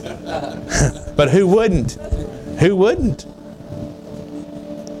 But who wouldn't? Who wouldn't?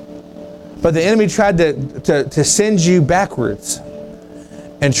 But the enemy tried to send you backwards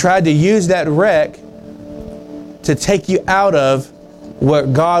and tried to use that wreck to take you out of where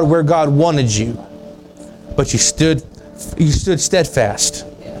God wanted you. But you stood steadfast.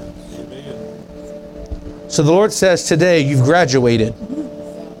 So the Lord says today you've graduated.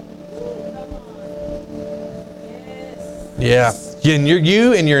 Yeah.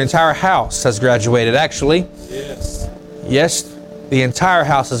 You and your entire house has graduated, actually. Yes, the entire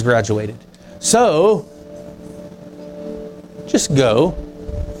house has graduated. So, just go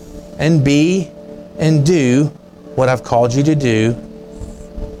and be and do what I've called you to do.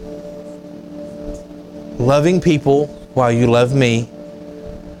 Loving people while you love me.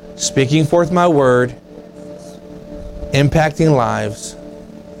 Speaking forth my word. Impacting lives.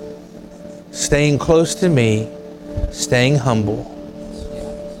 Staying close to me. Staying humble.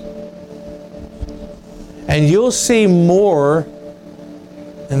 And you'll see more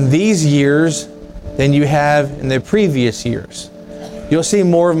in these years than you have in the previous years. You'll see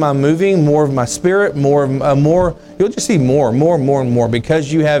more of my moving, more of my spirit, more. You'll just see more and more. Because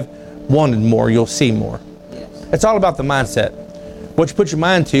you have wanted more, you'll see more. It's all about the mindset. What you put your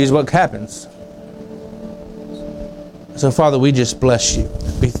mind to is what happens. So, Father, we just bless you.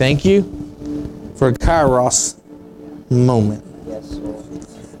 We thank you for a Kairos moment.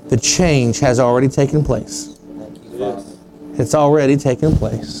 The change has already taken place. It's already taken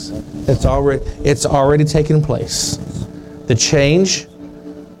place. It's already taken place. The change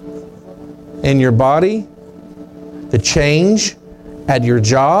in your body, the change at your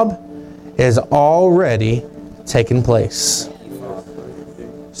job is already taken place.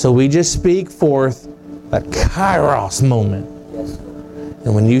 So we just speak forth that Kairos moment.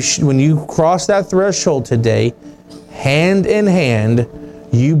 And when you cross that threshold today, hand in hand,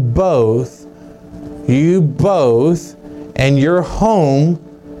 you both, and your home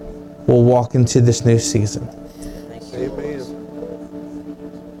will walk into this new season. Amen.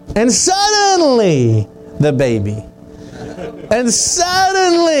 And suddenly, the baby. And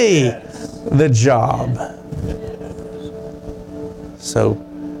suddenly, the job. So,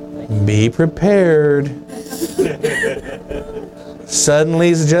 be prepared.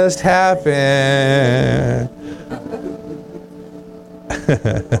 Suddenly's just happened.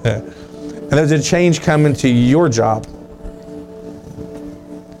 And there's a change coming to your job.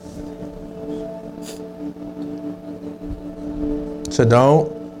 So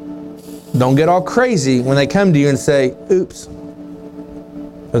don't get all crazy when they come to you and say, oops,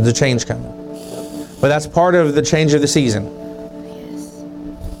 there's a change coming. But that's part of the change of the season.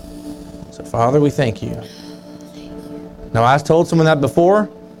 So Father, we thank you. Now, I told someone that before,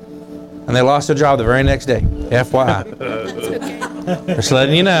 and they lost their job the very next day. FYI. Just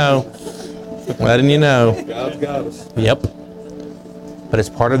letting you know. Letting you know. God's got us. Yep. But it's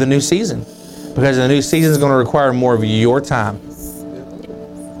part of the new season. Because the new season is going to require more of your time.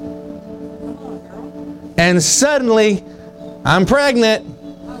 And suddenly, I'm pregnant.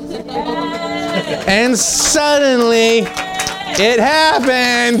 And suddenly, it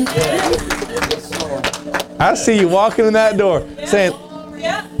happened. I see you walking in that door saying,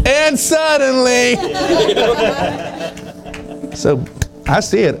 and suddenly. So, I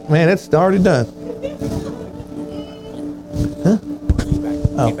see it. Man, it's already done. Huh?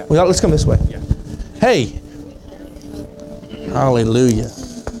 Oh, well, let's come this way. Hey. Hallelujah.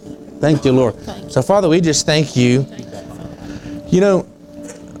 Thank you, Lord. So, Father, we just thank you. You know,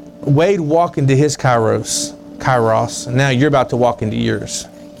 Wade walked into his Kairos, and now you're about to walk into yours.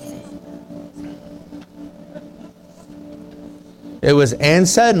 It was, and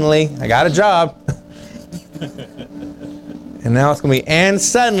suddenly, I got a job. And now it's going to be, and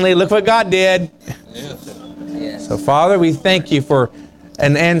suddenly, look what God did. So, Father, we thank you for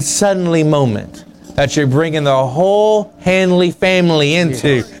an and suddenly moment that you're bringing the whole Hanley family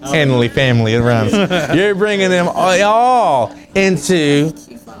into. Hanley family around. You're bringing them all into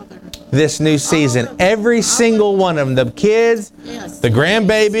this new season. Every single one of them, the kids, the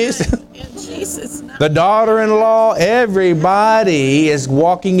grandbabies, the daughter-in-law, everybody is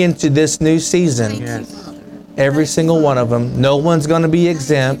walking into this new season. Every single one of them. No one's going to be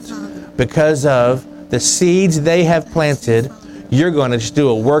exempt because of the seeds they have planted. You're going to just do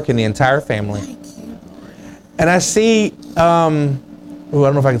a work in the entire family. And I see, I don't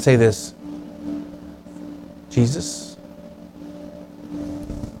know if I can say this. Jesus.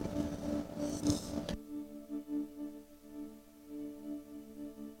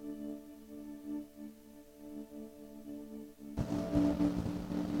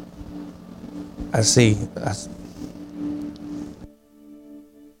 I see.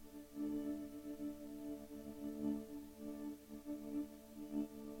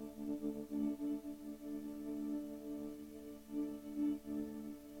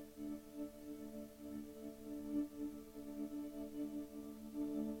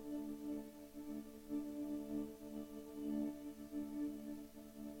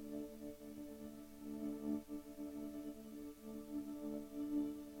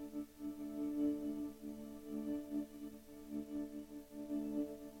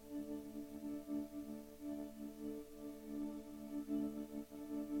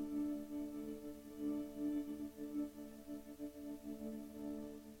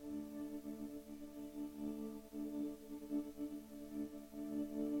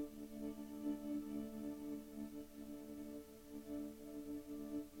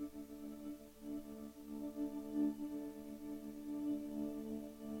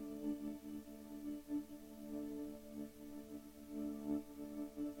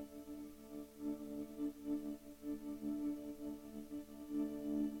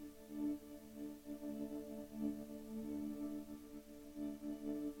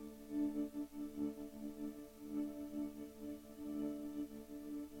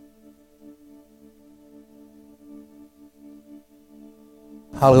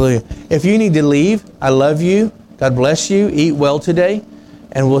 Hallelujah. If you need to leave, I love you. God bless you. Eat well today.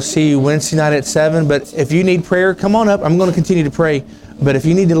 And we'll see you Wednesday night at 7. But if you need prayer, come on up. I'm going to continue to pray. But if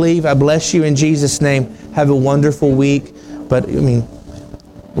you need to leave, I bless you in Jesus' name. Have a wonderful week. But,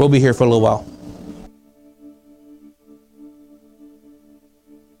 we'll be here for a little while.